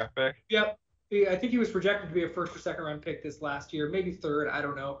first-round draft pick? Yep. I think he was projected to be a first or second-round pick this last year, maybe third, I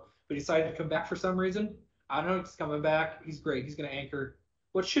don't know. But he decided to come back for some reason. I don't know. He's coming back. He's great. He's going to anchor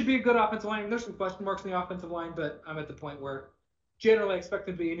what should be a good offensive line. There's some question marks in the offensive line, but I'm at the point where generally I expect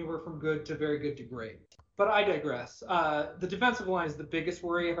them to be anywhere from good to very good to great. But I digress. The defensive line is the biggest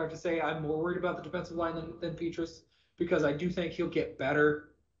worry. If I have to say, I'm more worried about the defensive line than Petrus because I do think he'll get better.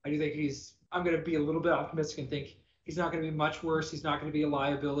 I do think I'm going to be a little bit optimistic and think he's not going to be much worse. He's not going to be a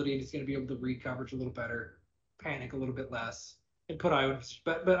liability. He's going to be able to read coverage a little better, panic a little bit less, and put Iowa.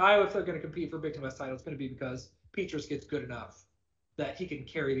 But Iowa, if they're going to compete for Big Ten West title, it's going to be because Petrus gets good enough that he can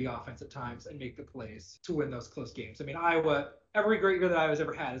carry the offense at times and make the plays to win those close games. I mean, Iowa, every great year that Iowa's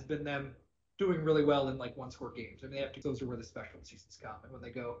ever had has been them doing really well in one-score games. I mean, those are where the special seasons come and when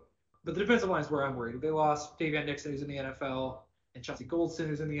they go. But the defensive line is where I'm worried. They lost Davion Nixon, who's in the NFL, and Chauncey Goldston,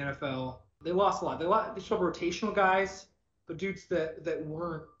 who's in the NFL. They lost a lot. They still have rotational guys, but dudes that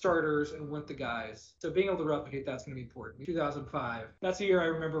weren't starters and weren't the guys. So being able to replicate that's going to be important. 2005. That's a year I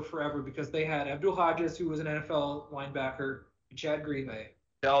remember forever because they had Abdul Hodges, who was an NFL linebacker, and Chad Greenway.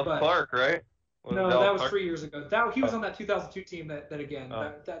 Dallas Clark, right? That was 3 years ago. He was on that 2002 team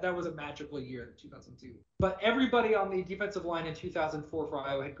that was a magical year in 2002. But everybody on the defensive line in 2004 for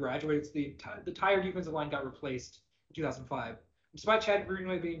Iowa had graduated. So the entire defensive line got replaced in 2005. Despite Chad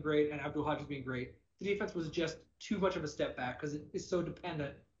Greenway being great and Abdul Hodges being great, the defense was just too much of a step back because it is so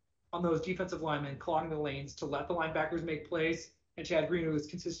dependent on those defensive linemen clogging the lanes to let the linebackers make plays. And Chad Greenway was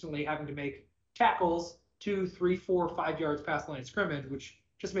consistently having to make tackles 2, 3, 4, 5 yards past the line of scrimmage, which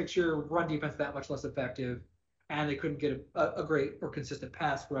just makes your run defense that much less effective. And they couldn't get a great or consistent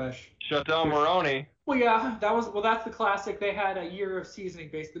pass rush. Shut down Maroney. Well, yeah, that's the classic. They had a year of seasoning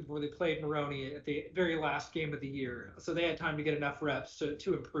basically before they played Maroney at the very last game of the year. So they had time to get enough reps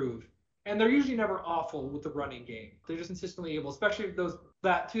to improve. And they're usually never awful with the running game. They're just consistently able, especially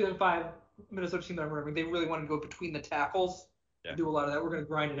that 2005 Minnesota team that I'm remembering, they really wanted to go between the tackles Yeah. do a lot of that. We're going to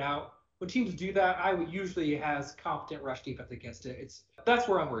grind it out. When teams do that, Iowa usually has competent rush defense against it. That's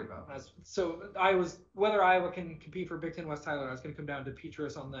where I'm worried about. Whether Iowa can compete for Big Ten West title, it's going to come down to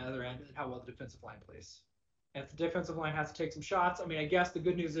Petras on the other end and how well the defensive line plays. And if the defensive line has to take some shots, I mean, I guess the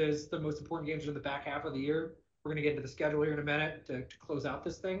good news is the most important games are in the back half of the year. We're going to get into the schedule here in a minute to close out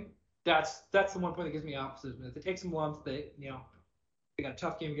this thing. That's the one point that gives me optimism. If they take some lumps, they got a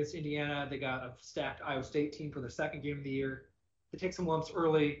tough game against Indiana. They got a stacked Iowa State team for their second game of the year. They take some lumps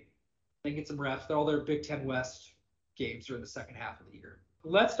early. They get some reps. All their Big Ten West games are in the second half of the year.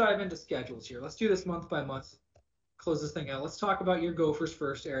 Let's dive into schedules here. Let's do this month by month. Close this thing out. Let's talk about your Gophers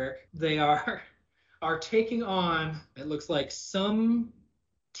first, Eric. They are taking on, it looks like, some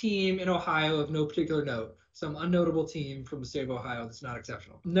team in Ohio of no particular note. Some unnotable team from the state of Ohio that's not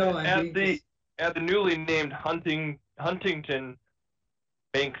exceptional. No, at the newly named Huntington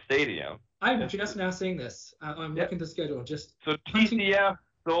Bank Stadium. I'm just now saying this. I'm looking at the schedule. So TCF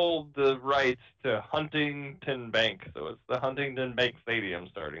sold the rights to Huntington Bank, so it's the Huntington Bank Stadium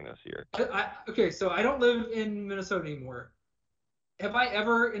starting this year. Okay, so I don't live in Minnesota anymore. Have I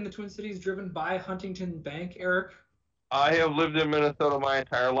ever in the Twin Cities driven by Huntington Bank, Eric? I have lived in Minnesota my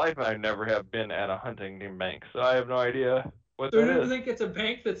entire life, and I never have been at a Huntington Bank, so I have no idea what that is. So you think it's a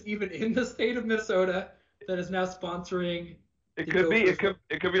bank that's even in the state of Minnesota that is now sponsoring? It could be. It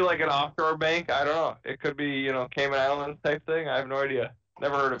could be like an offshore bank. I don't know. It could be, Cayman Islands type thing. I have no idea.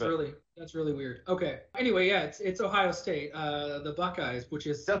 Never heard of it. That's really weird. Okay. Anyway, yeah, it's Ohio State, the Buckeyes, which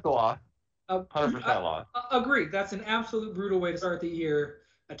is that's a loss. 100% loss. Agreed. That's an absolute brutal way to start the year.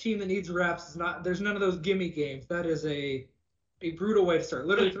 A team that needs reps is not. There's none of those gimme games. That is a brutal way to start.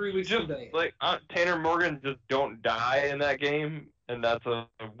 Literally 3 weeks from today. Like Tanner Morgan, just don't die in that game, and that's a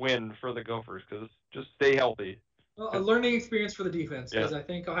win for the Gophers because just stay healthy. Well, a learning experience for the defense because I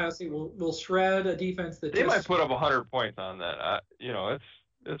think Ohio State will shred a defense that they might put up 100 points on that.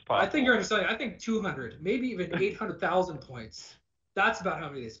 It's possible. I think you're underselling. I think 200, maybe even 800,000 points. That's about how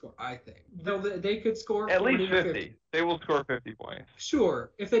many they score. I think they could score at least 50. They will score 50 points.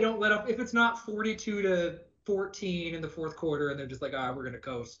 Sure, if they don't let up. If it's not 42-14 in the fourth quarter and they're just like, we're gonna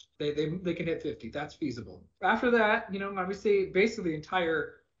coast. They can hit 50. That's feasible. After that, obviously, basically the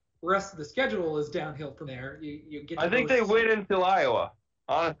entire rest of the schedule is downhill from there. You get. I think they win until Iowa.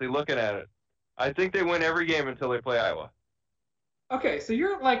 Honestly, looking at it, I think they win every game until they play Iowa. Okay, so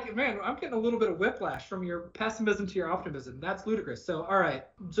you're like, man, I'm getting a little bit of whiplash from your pessimism to your optimism. That's ludicrous. So, all right.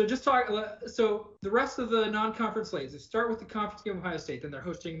 So So the rest of the non-conference slates. They start with the conference game of Ohio State. Then they're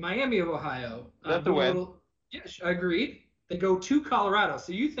hosting Miami of Ohio. That's a win. Yes, agreed. They go to Colorado.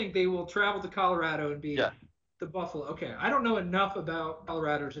 So you think they will travel to Colorado and beat the Buffalo? Okay, I don't know enough about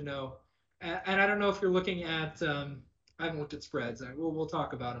Colorado to know, and I don't know if you're looking at. I haven't looked at spreads. We'll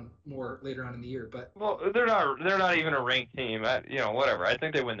talk about them more later on in the year, but they're not even a ranked team. Whatever. I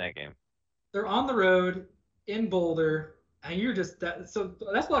think they win that game. They're on the road in Boulder, and you're just that. So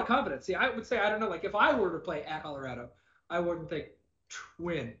that's a lot of confidence. See, I would say I don't know. Like if I were to play at Colorado, I wouldn't think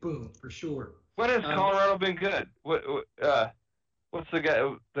win, boom, for sure. When has Colorado been good? What's the guy,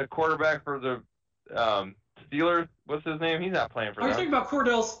 the quarterback for the Steelers? What's his name? He's not playing for them. Are you talking about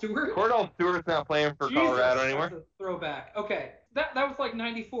Cordell Stewart? Cordell Stewart's not playing for Colorado anymore. That's a throwback. Okay, that was like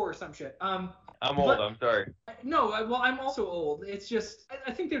 '94 or some shit. I'm old. I'm sorry. No, well, I'm also old. It's just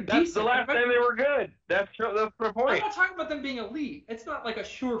I think they're decent. That's the last time they were good. That's the point. I'm not talking about them being elite. It's not like a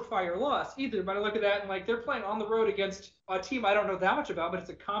surefire loss either. But I look at that and like they're playing on the road against a team I don't know that much about, but it's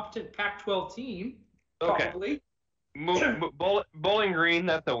a competent Pac-12 team. Probably. Okay. Bowling Green,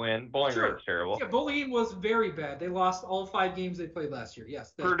 that's a win. Bowling Green's terrible. Yeah, Bowling Green was very bad. They lost all 5 games they played last year.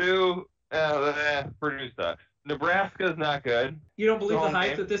 Yes. Purdue sucks. Nebraska's not good. You don't believe the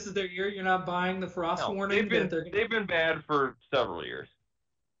hype that this is their year? You're not buying the frost warning? They've been bad for several years.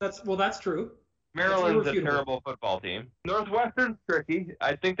 That's true. Maryland's a terrible football team. Northwestern's tricky.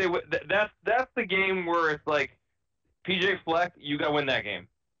 I think they would. That's the game where it's like, PJ Fleck, you got to win that game.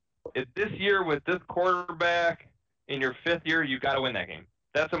 This year with this quarterback. In your 5th year, you got to win that game.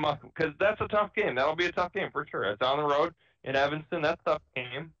 That's a must because that's a tough game. That'll be a tough game for sure. It's on the road in Evanston. That's a tough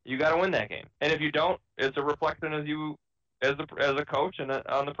game. You got to win that game. And if you don't, it's a reflection of you as a coach and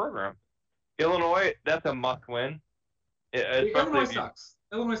on the program. Illinois, that's a must win. Illinois sucks.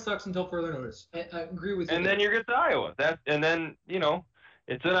 Illinois sucks until further notice. I agree with you. And then you get to Iowa.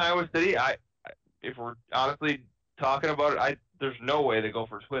 It's in Iowa City. If we're honestly talking about it, there's no way the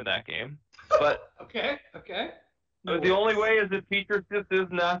Gophers win that game. But okay. No the only way is that Petras just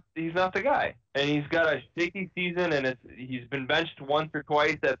he's not the guy. And he's got a shaky season, and he's been benched once or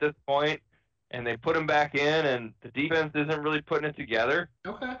twice at this point, and they put him back in, and the defense isn't really putting it together.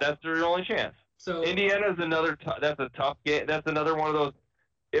 Okay. That's their only chance. So Indiana's that's a tough game. That's another one of those.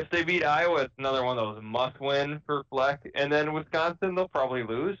 If they beat Iowa, it's another one of those must-win for Fleck. And then Wisconsin, they'll probably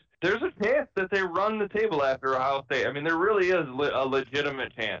lose. There's a chance that they run the table after Ohio State. I mean, there really is a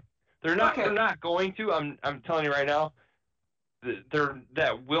legitimate chance. They're not. Okay. They're not going to. I'm telling you right now.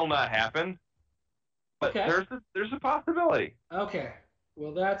 That will not happen. But Okay. there's a possibility. Okay.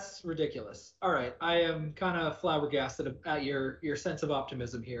 Well, that's ridiculous. All right, I am kind of flabbergasted at your sense of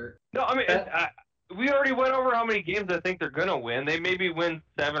optimism here. No, I mean, we already went over how many games I think they're gonna win. They maybe win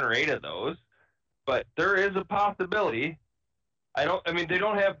 7 or 8 of those, but there is a possibility. I mean, they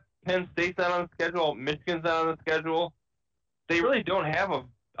don't have Penn State's not on the schedule. Michigan's not on the schedule. They really don't have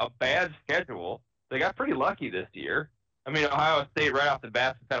a bad schedule. They got pretty lucky this year. I mean, Ohio State right off the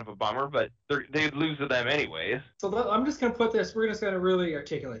bat is kind of a bummer, but they'd lose to them anyways. So I'm just gonna put this. We're just gonna really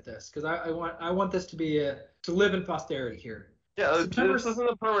articulate this because I want this to be to live in posterity here. Yeah, this isn't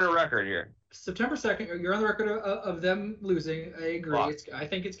a permanent record here. September 2nd, you're on the record of them losing. I agree. I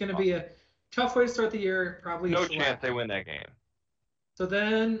think it's going to be a tough way to start the year. Probably no chance they win that game. So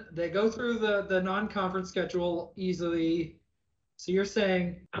then they go through the non-conference schedule easily. So you're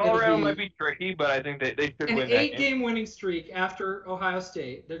saying Colorado might be tricky, but I think they should win that game. An 8-game winning streak after Ohio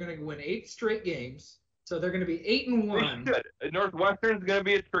State. They're going to win 8 straight games. So they're going to be 8-1. They should. Northwestern's going to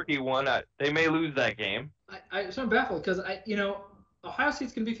be a tricky one. They may lose that game. So I'm baffled because Ohio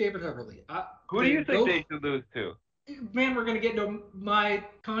State's going to be favored heavily. Who do you think they should lose to? Man, we're going to get into my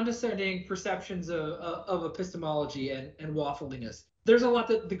condescending perceptions of epistemology and waffliness. There's a lot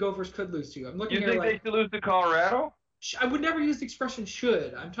that the Gophers could lose to. I'm looking You think they should lose to Colorado? I would never use the expression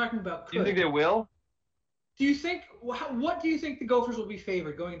should. I'm talking about could. Do you think they will? Do you think what do you think the Gophers will be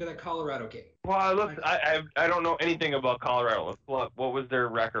favored going into that Colorado game? Well, look, I don't know anything about Colorado. What was their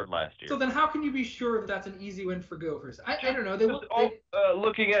record last year? So then, how can you be sure that that's an easy win for Gophers? I don't know.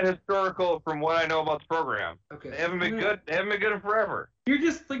 Looking at historical, from what I know about the program, okay, they haven't been good. They haven't been good forever. You're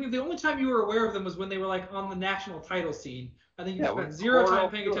just thinking the only time you were aware of them was when they were like on the national title scene. I think you spent zero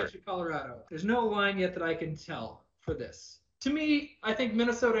time paying attention to Colorado. There's no line yet that I can tell for this. To me, I think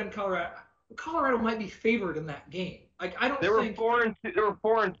Minnesota and Colorado might be favored in that game. Like I don't think they were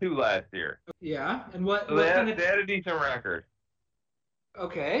 4-2 last year. Yeah, and what? So they had a decent record.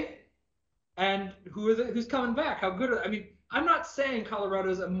 Okay, and who's coming back? How good? I mean, I'm not saying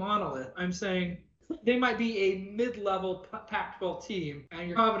Colorado's a monolith. I'm saying they might be a mid-level Pac-12 team, and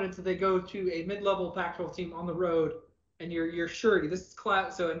you're confident that they go to a mid-level Pac-12 team on the road, and you're surety. This is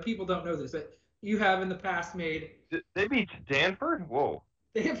class. So, and people don't know this, but you have in the past made. They beat Stanford? Whoa.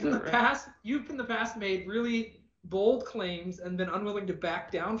 They have in the past. You've in the past made really bold claims and been unwilling to back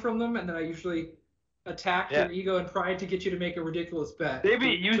down from them, and then I usually attack your ego and pride to get you to make a ridiculous bet. They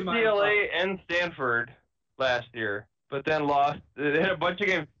beat UCLA and Stanford last year, but then lost. They had a bunch of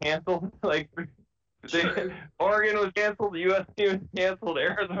games canceled. Oregon was canceled, USC was canceled,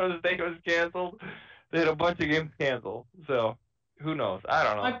 Arizona State was canceled. They had a bunch of games canceled. So who knows? I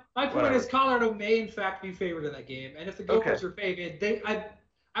don't know. My point is Colorado may in fact be favored in that game, and if the Gophers are favored,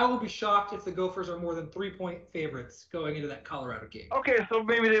 I will be shocked if the Gophers are more than 3-point favorites going into that Colorado game. Okay, so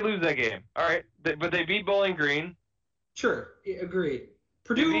maybe they lose that game. All right, but they beat Bowling Green. Sure, agreed.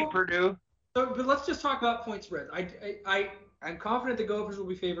 Purdue. They beat Purdue. So, but let's just talk about point spread. I'm confident the Gophers will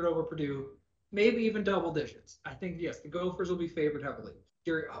be favored over Purdue, maybe even double digits. I think yes, the Gophers will be favored heavily.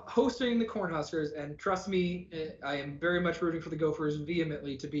 You're hosting the Cornhuskers, and trust me, I am very much rooting for the Gophers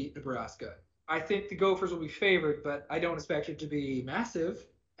vehemently to beat Nebraska. I think the Gophers will be favored, but I don't expect it to be massive.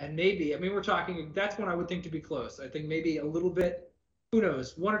 And maybe, we're talking, that's when I would think to be close. I think maybe a little bit, who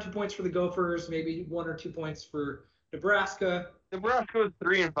knows, 1 or 2 points for the Gophers, maybe 1 or 2 points for Nebraska. Nebraska was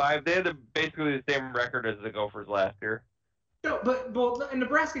 3-5. They had basically the same record as the Gophers last year. No, but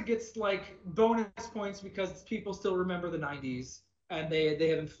Nebraska gets like bonus points because people still remember the 90s, and they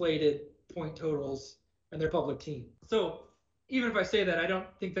have inflated point totals and their public team. So even if I say that, I don't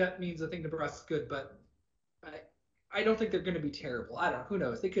think that means I think Nebraska's good, but I don't think they're going to be terrible. I don't know. Who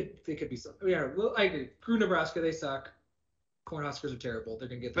knows? They could be some. Yeah, well, I agree. Screw Nebraska. They suck. Cornhuskers are terrible. They're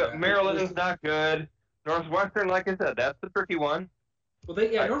going to get But Maryland's not good. Northwestern, like I said, that's the tricky one. Well,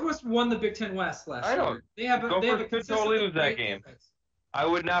 Northwestern won the Big Ten West last year. I know. They have a could totally lose that game. Defense. I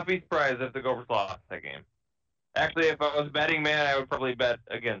would not be surprised if the Gophers lost that game. Actually, if I was betting man, I would probably bet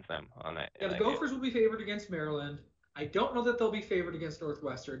against them on that. Yeah, the Gophers will be favored against Maryland. I don't know that they'll be favored against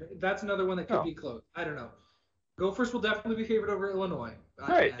Northwestern. That's another one that could be close. I don't know. Gophers will definitely be favored over Illinois.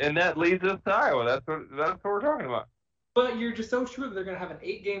 Right, and that leads us to Iowa. That's what we're talking about. But you're just so sure that they're going to have an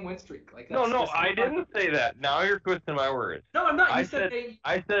 8-game win streak. No, I didn't say that. Now you're twisting my words. No, I'm not. I said it's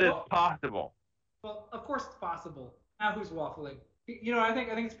possible. Well, of course it's possible. Now who's waffling? I think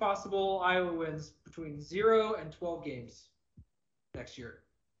it's possible Iowa wins between 0 and 12 games next year.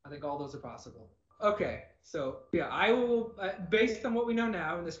 I think all those are possible. Okay, so yeah, Iowa will, based on what we know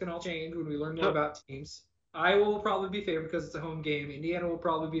now, and this can all change when we learn more about teams. Iowa will probably be favored because it's a home game. Indiana will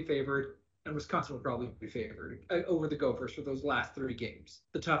probably be favored, and Wisconsin will probably be favored over the Gophers for those last 3 games,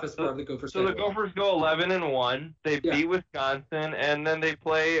 the toughest part of the Gophers schedule. So the Gophers go 11-1. They beat Wisconsin, and then they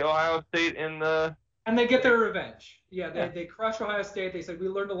play Ohio State in the. And they get their revenge. Yeah, they crush Ohio State. They said we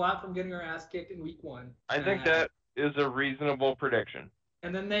learned a lot from getting our ass kicked in week 1. I think that is a reasonable prediction.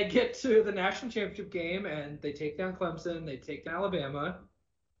 And then they get to the national championship game, and they take down Clemson. They take down Alabama.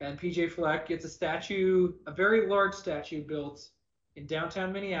 And PJ Fleck gets a very large statue built in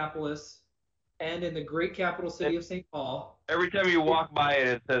downtown Minneapolis and in the great capital city of St. Paul. Every time you walk by it,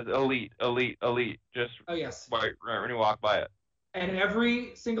 it says elite, elite, elite. Just right when you walk by it. And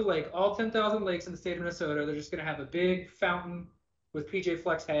every single lake, all 10,000 lakes in the state of Minnesota, they're just going to have a big fountain with PJ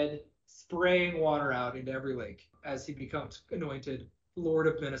Fleck's head spraying water out into every lake as he becomes anointed Lord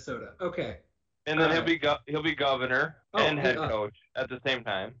of Minnesota. Okay. And then he'll be governor and head coach at the same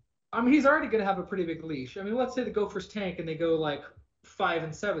time. I mean, he's already going to have a pretty big leash. I mean, let's say the Gophers tank and they go like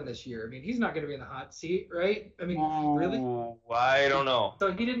 5-7 this year. I mean, he's not going to be in the hot seat, right? I mean, really? I don't know.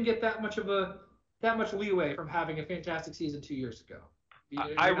 So he didn't get that much leeway from having a fantastic season 2 years ago.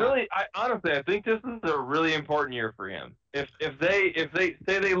 I honestly think this is a really important year for him. If they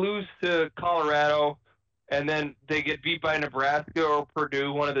say they lose to Colorado and then they get beat by Nebraska or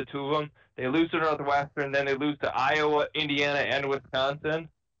Purdue, one of the two of them, they lose to Northwestern, then they lose to Iowa, Indiana, and Wisconsin,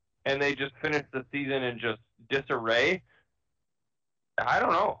 and they just finish the season in just disarray. I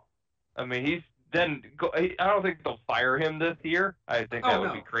don't know. I mean, I don't think they'll fire him this year. I think that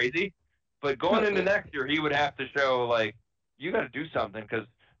would be crazy. But going into next year, he would have to show, like, you got to do something because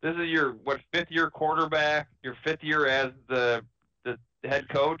this is your, 5th-year quarterback, your 5th year as the head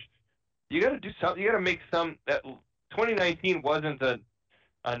coach. You got to do something. You got to make some – 2019 wasn't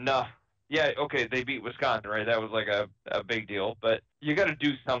enough. Yeah, okay, they beat Wisconsin, right? That was like a big deal. But you got to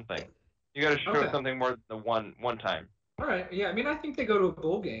do something. You got to show something more than one time. All right. Yeah, I mean, I think they go to a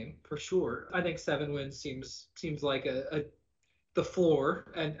bowl game for sure. I think 7 wins seems like the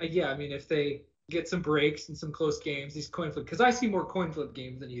floor. And yeah, I mean, if they get some breaks and some close games, these coin flip, because I see more coin flip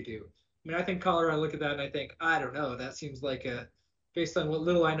games than you do. I mean, I think Colorado, look at that and I think, I don't know, that seems like based on what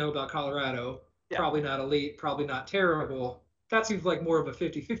little I know about Colorado, probably not elite, probably not terrible. That seems like more of a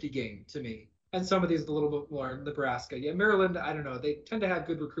 50-50 game to me. And some of these a little bit more Nebraska. Yeah, Maryland, I don't know. They tend to have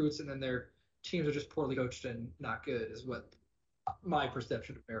good recruits and then their teams are just poorly coached and not good is what my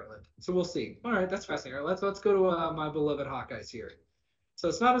perception of Maryland. So we'll see. All right, that's fascinating. All right, let's go to my beloved Hawkeyes here. So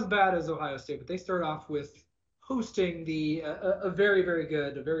it's not as bad as Ohio State, but they start off with hosting a very, very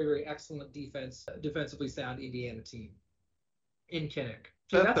good, a very, very excellent defensively sound Indiana team in Kinnick.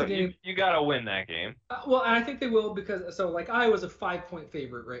 So that's a game. You got to win that game. Well, and I think they will because Iowa's a 5-point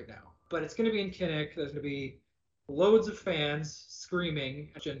favorite right now, but it's going to be in Kinnick. There's going to be loads of fans screaming.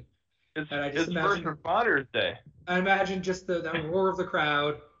 It's First Responders Day. I imagine just the roar of the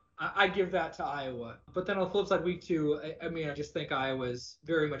crowd. I give that to Iowa. But then on the flip side, week 2, I just think Iowa's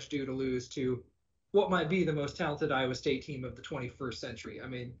very much due to lose to what might be the most talented Iowa State team of the 21st century. I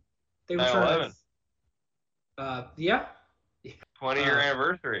mean, they were trying. 20-year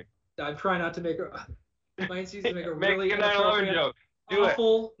anniversary. I'm trying not to make my season to make a really make a 9/11 joke.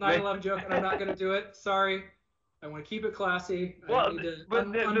 Awful 9/11 joke, and I'm not going to do it. Sorry. I want to keep it classy. I need to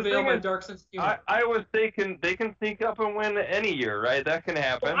unveil my dark sense of humor. Iowa State they can sneak up and win any year, right? That can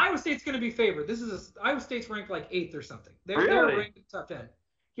happen. Well, Iowa State's going to be favored. Iowa State's ranked like 8th or something. They're ranked in the top 10.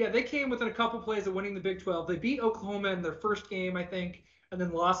 Yeah, they came within a couple plays of winning the Big 12. They beat Oklahoma in their first game, I think, and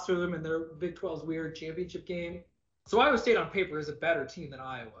then lost to them in their Big 12's weird championship game. So Iowa State on paper is a better team than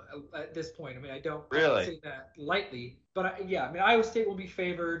Iowa at this point. I mean, I don't say that lightly, but Iowa State will be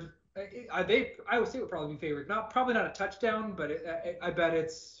favored. Iowa State would probably be favored. Probably not a touchdown, but I bet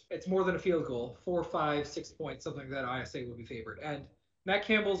it's more than a field goal. 4, 5, 6 points, something like that. Iowa State will be favored. And Matt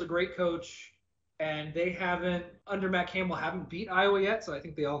Campbell's a great coach, and they under Matt Campbell haven't beat Iowa yet. So I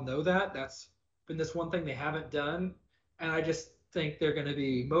think they all know that. That's been this one thing they haven't done, and I just think they're going to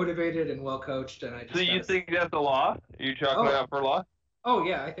be motivated and well coached. And so you think that's a loss? Are you chalking it up for a loss? Oh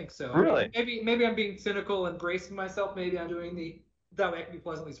yeah, I think so. Really? Maybe I'm being cynical and bracing myself. Maybe I'm doing that way I can be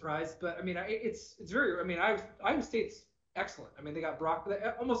pleasantly surprised. But I mean, it's very. I mean, Iowa State's excellent. I mean, they got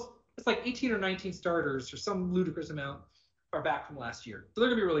it's like 18 or 19 starters or some ludicrous amount are back from last year, so they're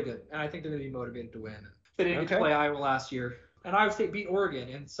gonna be really good. And I think they're gonna be motivated to win. They didn't get to play Iowa last year, and Iowa State beat Oregon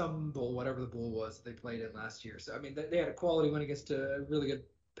in some bowl, whatever the bowl was that they played in last year. So I mean, they had a quality win against a really good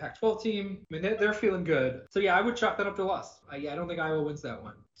Pac-12 team. I mean, they're feeling good. So yeah, I would chalk that up to a loss. I don't think Iowa wins that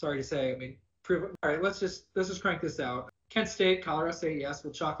one. Sorry to say. I mean, all right, let's just crank this out. Kent State, Colorado State, yes,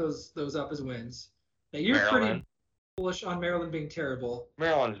 we'll chalk those up as wins. Now you're Maryland. pretty bullish on Maryland being terrible.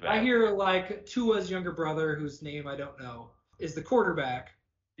 Maryland's bad. I hear like Tua's younger brother, whose name I don't know, is the quarterback.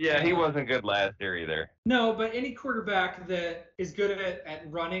 Yeah, he wasn't good last year either. No, but any quarterback that is good at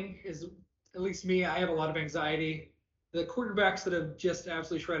running is, at least me, I have a lot of anxiety. The quarterbacks that have just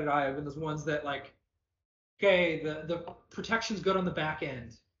absolutely shredded Iowa have been those ones that like, okay, the protection's good on the back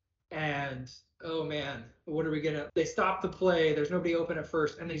end, and oh man, what are we gonna? They stop the play. There's nobody open at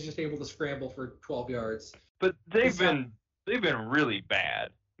first, and he's just able to scramble for 12 yards. But they've been really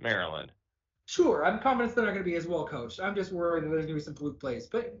bad, Maryland. Sure, I'm confident they're not going to be as well coached. I'm just worried that there's going to be some fluke plays.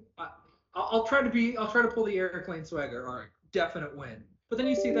 But I'll try to pull the Eric Lane swagger. All right, definite win. But then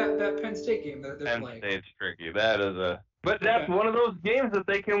you see that Penn State game they're Penn playing. State's tricky. But that's one of those games that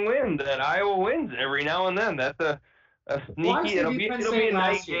they can win. That Iowa wins every now and then. That's a sneaky. It'll be a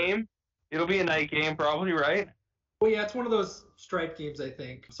night game. It'll be a night game probably, right? Well, yeah, it's one of those strike games, I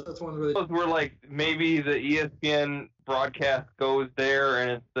think. So it's one of those where like maybe the ESPN broadcast goes there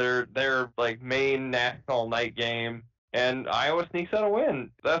and it's their like main national night game, and Iowa sneaks out a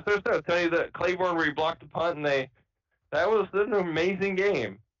win. That's their stuff. I'll tell you that Claiborne where he blocked the punt and that was an amazing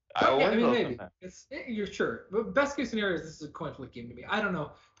game. Maybe. You're sure. But best case scenario is this is a coin flip game to me. I don't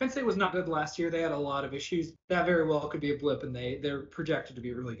know. Penn State was not good last year. They had a lot of issues. That very well could be a blip, and they're projected to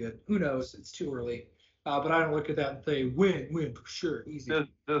be really good. Who knows? It's too early. But I don't look at that and say win for sure, easy. Does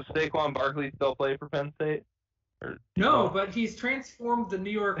Saquon Barkley still play for Penn State? No, but he's transformed the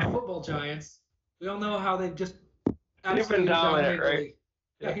New York Football Giants. We all know how they've just absolutely been dominant, right?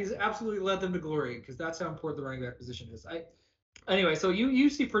 Yeah, he's absolutely led them to glory because that's how important the running back position is. Anyway, so you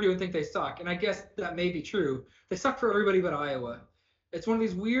see Purdue and think they suck, and I guess that may be true. They suck for everybody but Iowa. It's one of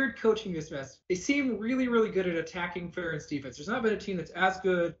these weird coaching mismatches. They seem really, really good at attacking Ferentz defense. There's not been a team that's as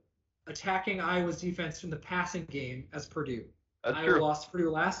good attacking Iowa's defense from the passing game as Purdue. Iowa lost to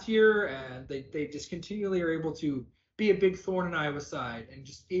Purdue last year, and they just continually are able to be a big thorn in Iowa's side and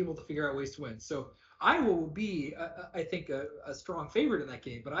just able to figure out ways to win. So Iowa will be, I think, a strong favorite in that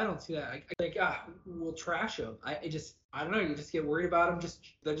game, but I don't see that. I think we'll trash them. I don't know. You just get worried about them.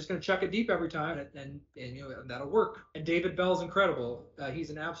 They're just going to chuck it deep every time, and that'll work. And David Bell's incredible.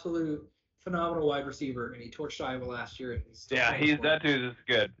 He's an absolute phenomenal wide receiver, and he torched Iowa last year. And that dude is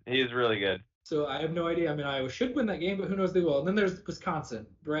good. He is really good. So I have no idea. I mean, Iowa should win that game, but who knows they will. And then there's Wisconsin,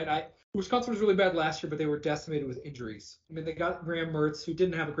 right? Wisconsin was really bad last year, but they were decimated with injuries. I mean, they got Graham Mertz, who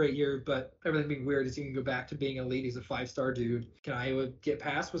didn't have a great year, but everything being weird is he can go back to being elite. He's a 5-star dude. Can Iowa get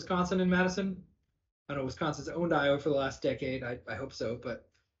past Wisconsin and Madison? I know Wisconsin's owned Iowa for the last decade. I hope so, but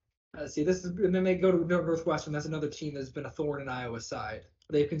and then they go to Northwestern. That's another team that's been a thorn in Iowa's side.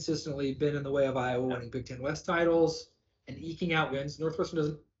 They've consistently been in the way of Iowa winning Big Ten West titles and eking out wins. Northwestern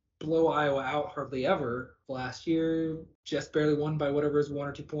doesn't blow Iowa out hardly ever. Last year, just barely won by whatever is 1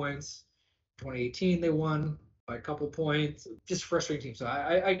 or 2 points. 2018, they won by a couple points. Just frustrating team. So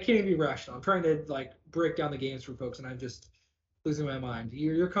I can't even be rational. I'm trying to break down the games for folks, and I'm just losing my mind.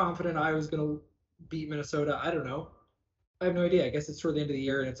 You're confident Iowa's going to beat Minnesota? I don't know. I have no idea. I guess it's toward the end of the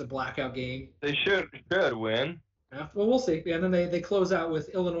year, and it's a blackout game. They should win. Yeah, well, we'll see. Yeah, and then they close out with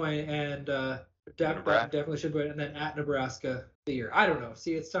Illinois and definitely should win, and then at Nebraska the year. I don't know.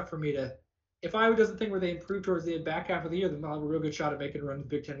 See, it's tough for me to. If Iowa does the thing where they improve towards the back half of the year, then they'll have a real good shot at making a run to the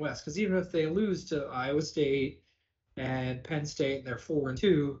Big Ten West. Because even if they lose to Iowa State and Penn State and they're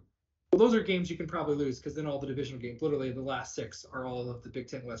 4-2, well, those are games you can probably lose because then all the divisional games, literally the last 6, are all of the Big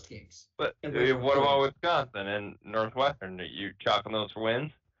Ten West games. But what about Wisconsin and Northwestern? Are you chalking those for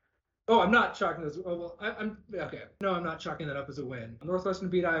wins? Oh, I'm not chalking those. Oh, well, I'm okay. No, I'm not chalking that up as a win. Northwestern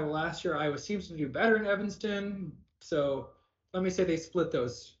beat Iowa last year. Iowa seems to do better in Evanston. So let me say they split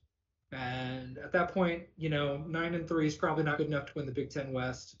those. And at that point, 9-3 is probably not good enough to win the Big Ten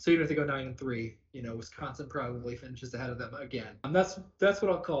West. So even if they go 9-3, Wisconsin probably finishes ahead of them again. That's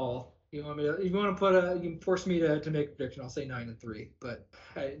what I'll call. You want to you can force me to make a prediction. I'll say 9-3. But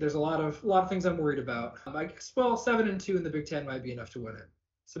there's a lot of things I'm worried about. I guess 7-2 in the Big Ten might be enough to win it.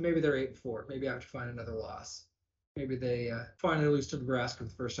 So maybe they're 8-4. Maybe I have to find another loss. Maybe they finally lose to Nebraska for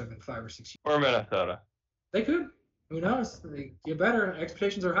the first time in 5 or 6 years. Or Minnesota. They could. Who knows? They get better.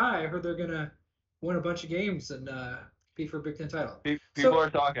 Expectations are high. I heard they're gonna win a bunch of games and compete for a Big Ten title. People are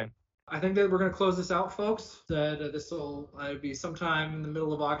talking. I think that we're gonna close this out, folks. That this will be sometime in the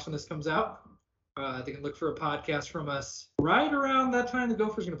middle of August when this comes out. They can look for a podcast from us right around that time the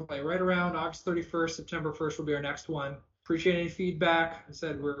Gophers are gonna play. Right around August 31st, September 1st will be our next one. Appreciate any feedback. I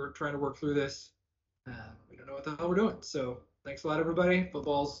said we're trying to work through this. We don't know what the hell we're doing, so Thanks a lot, everybody.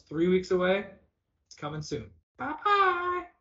 Football's 3 weeks away. It's coming soon. Bye-bye.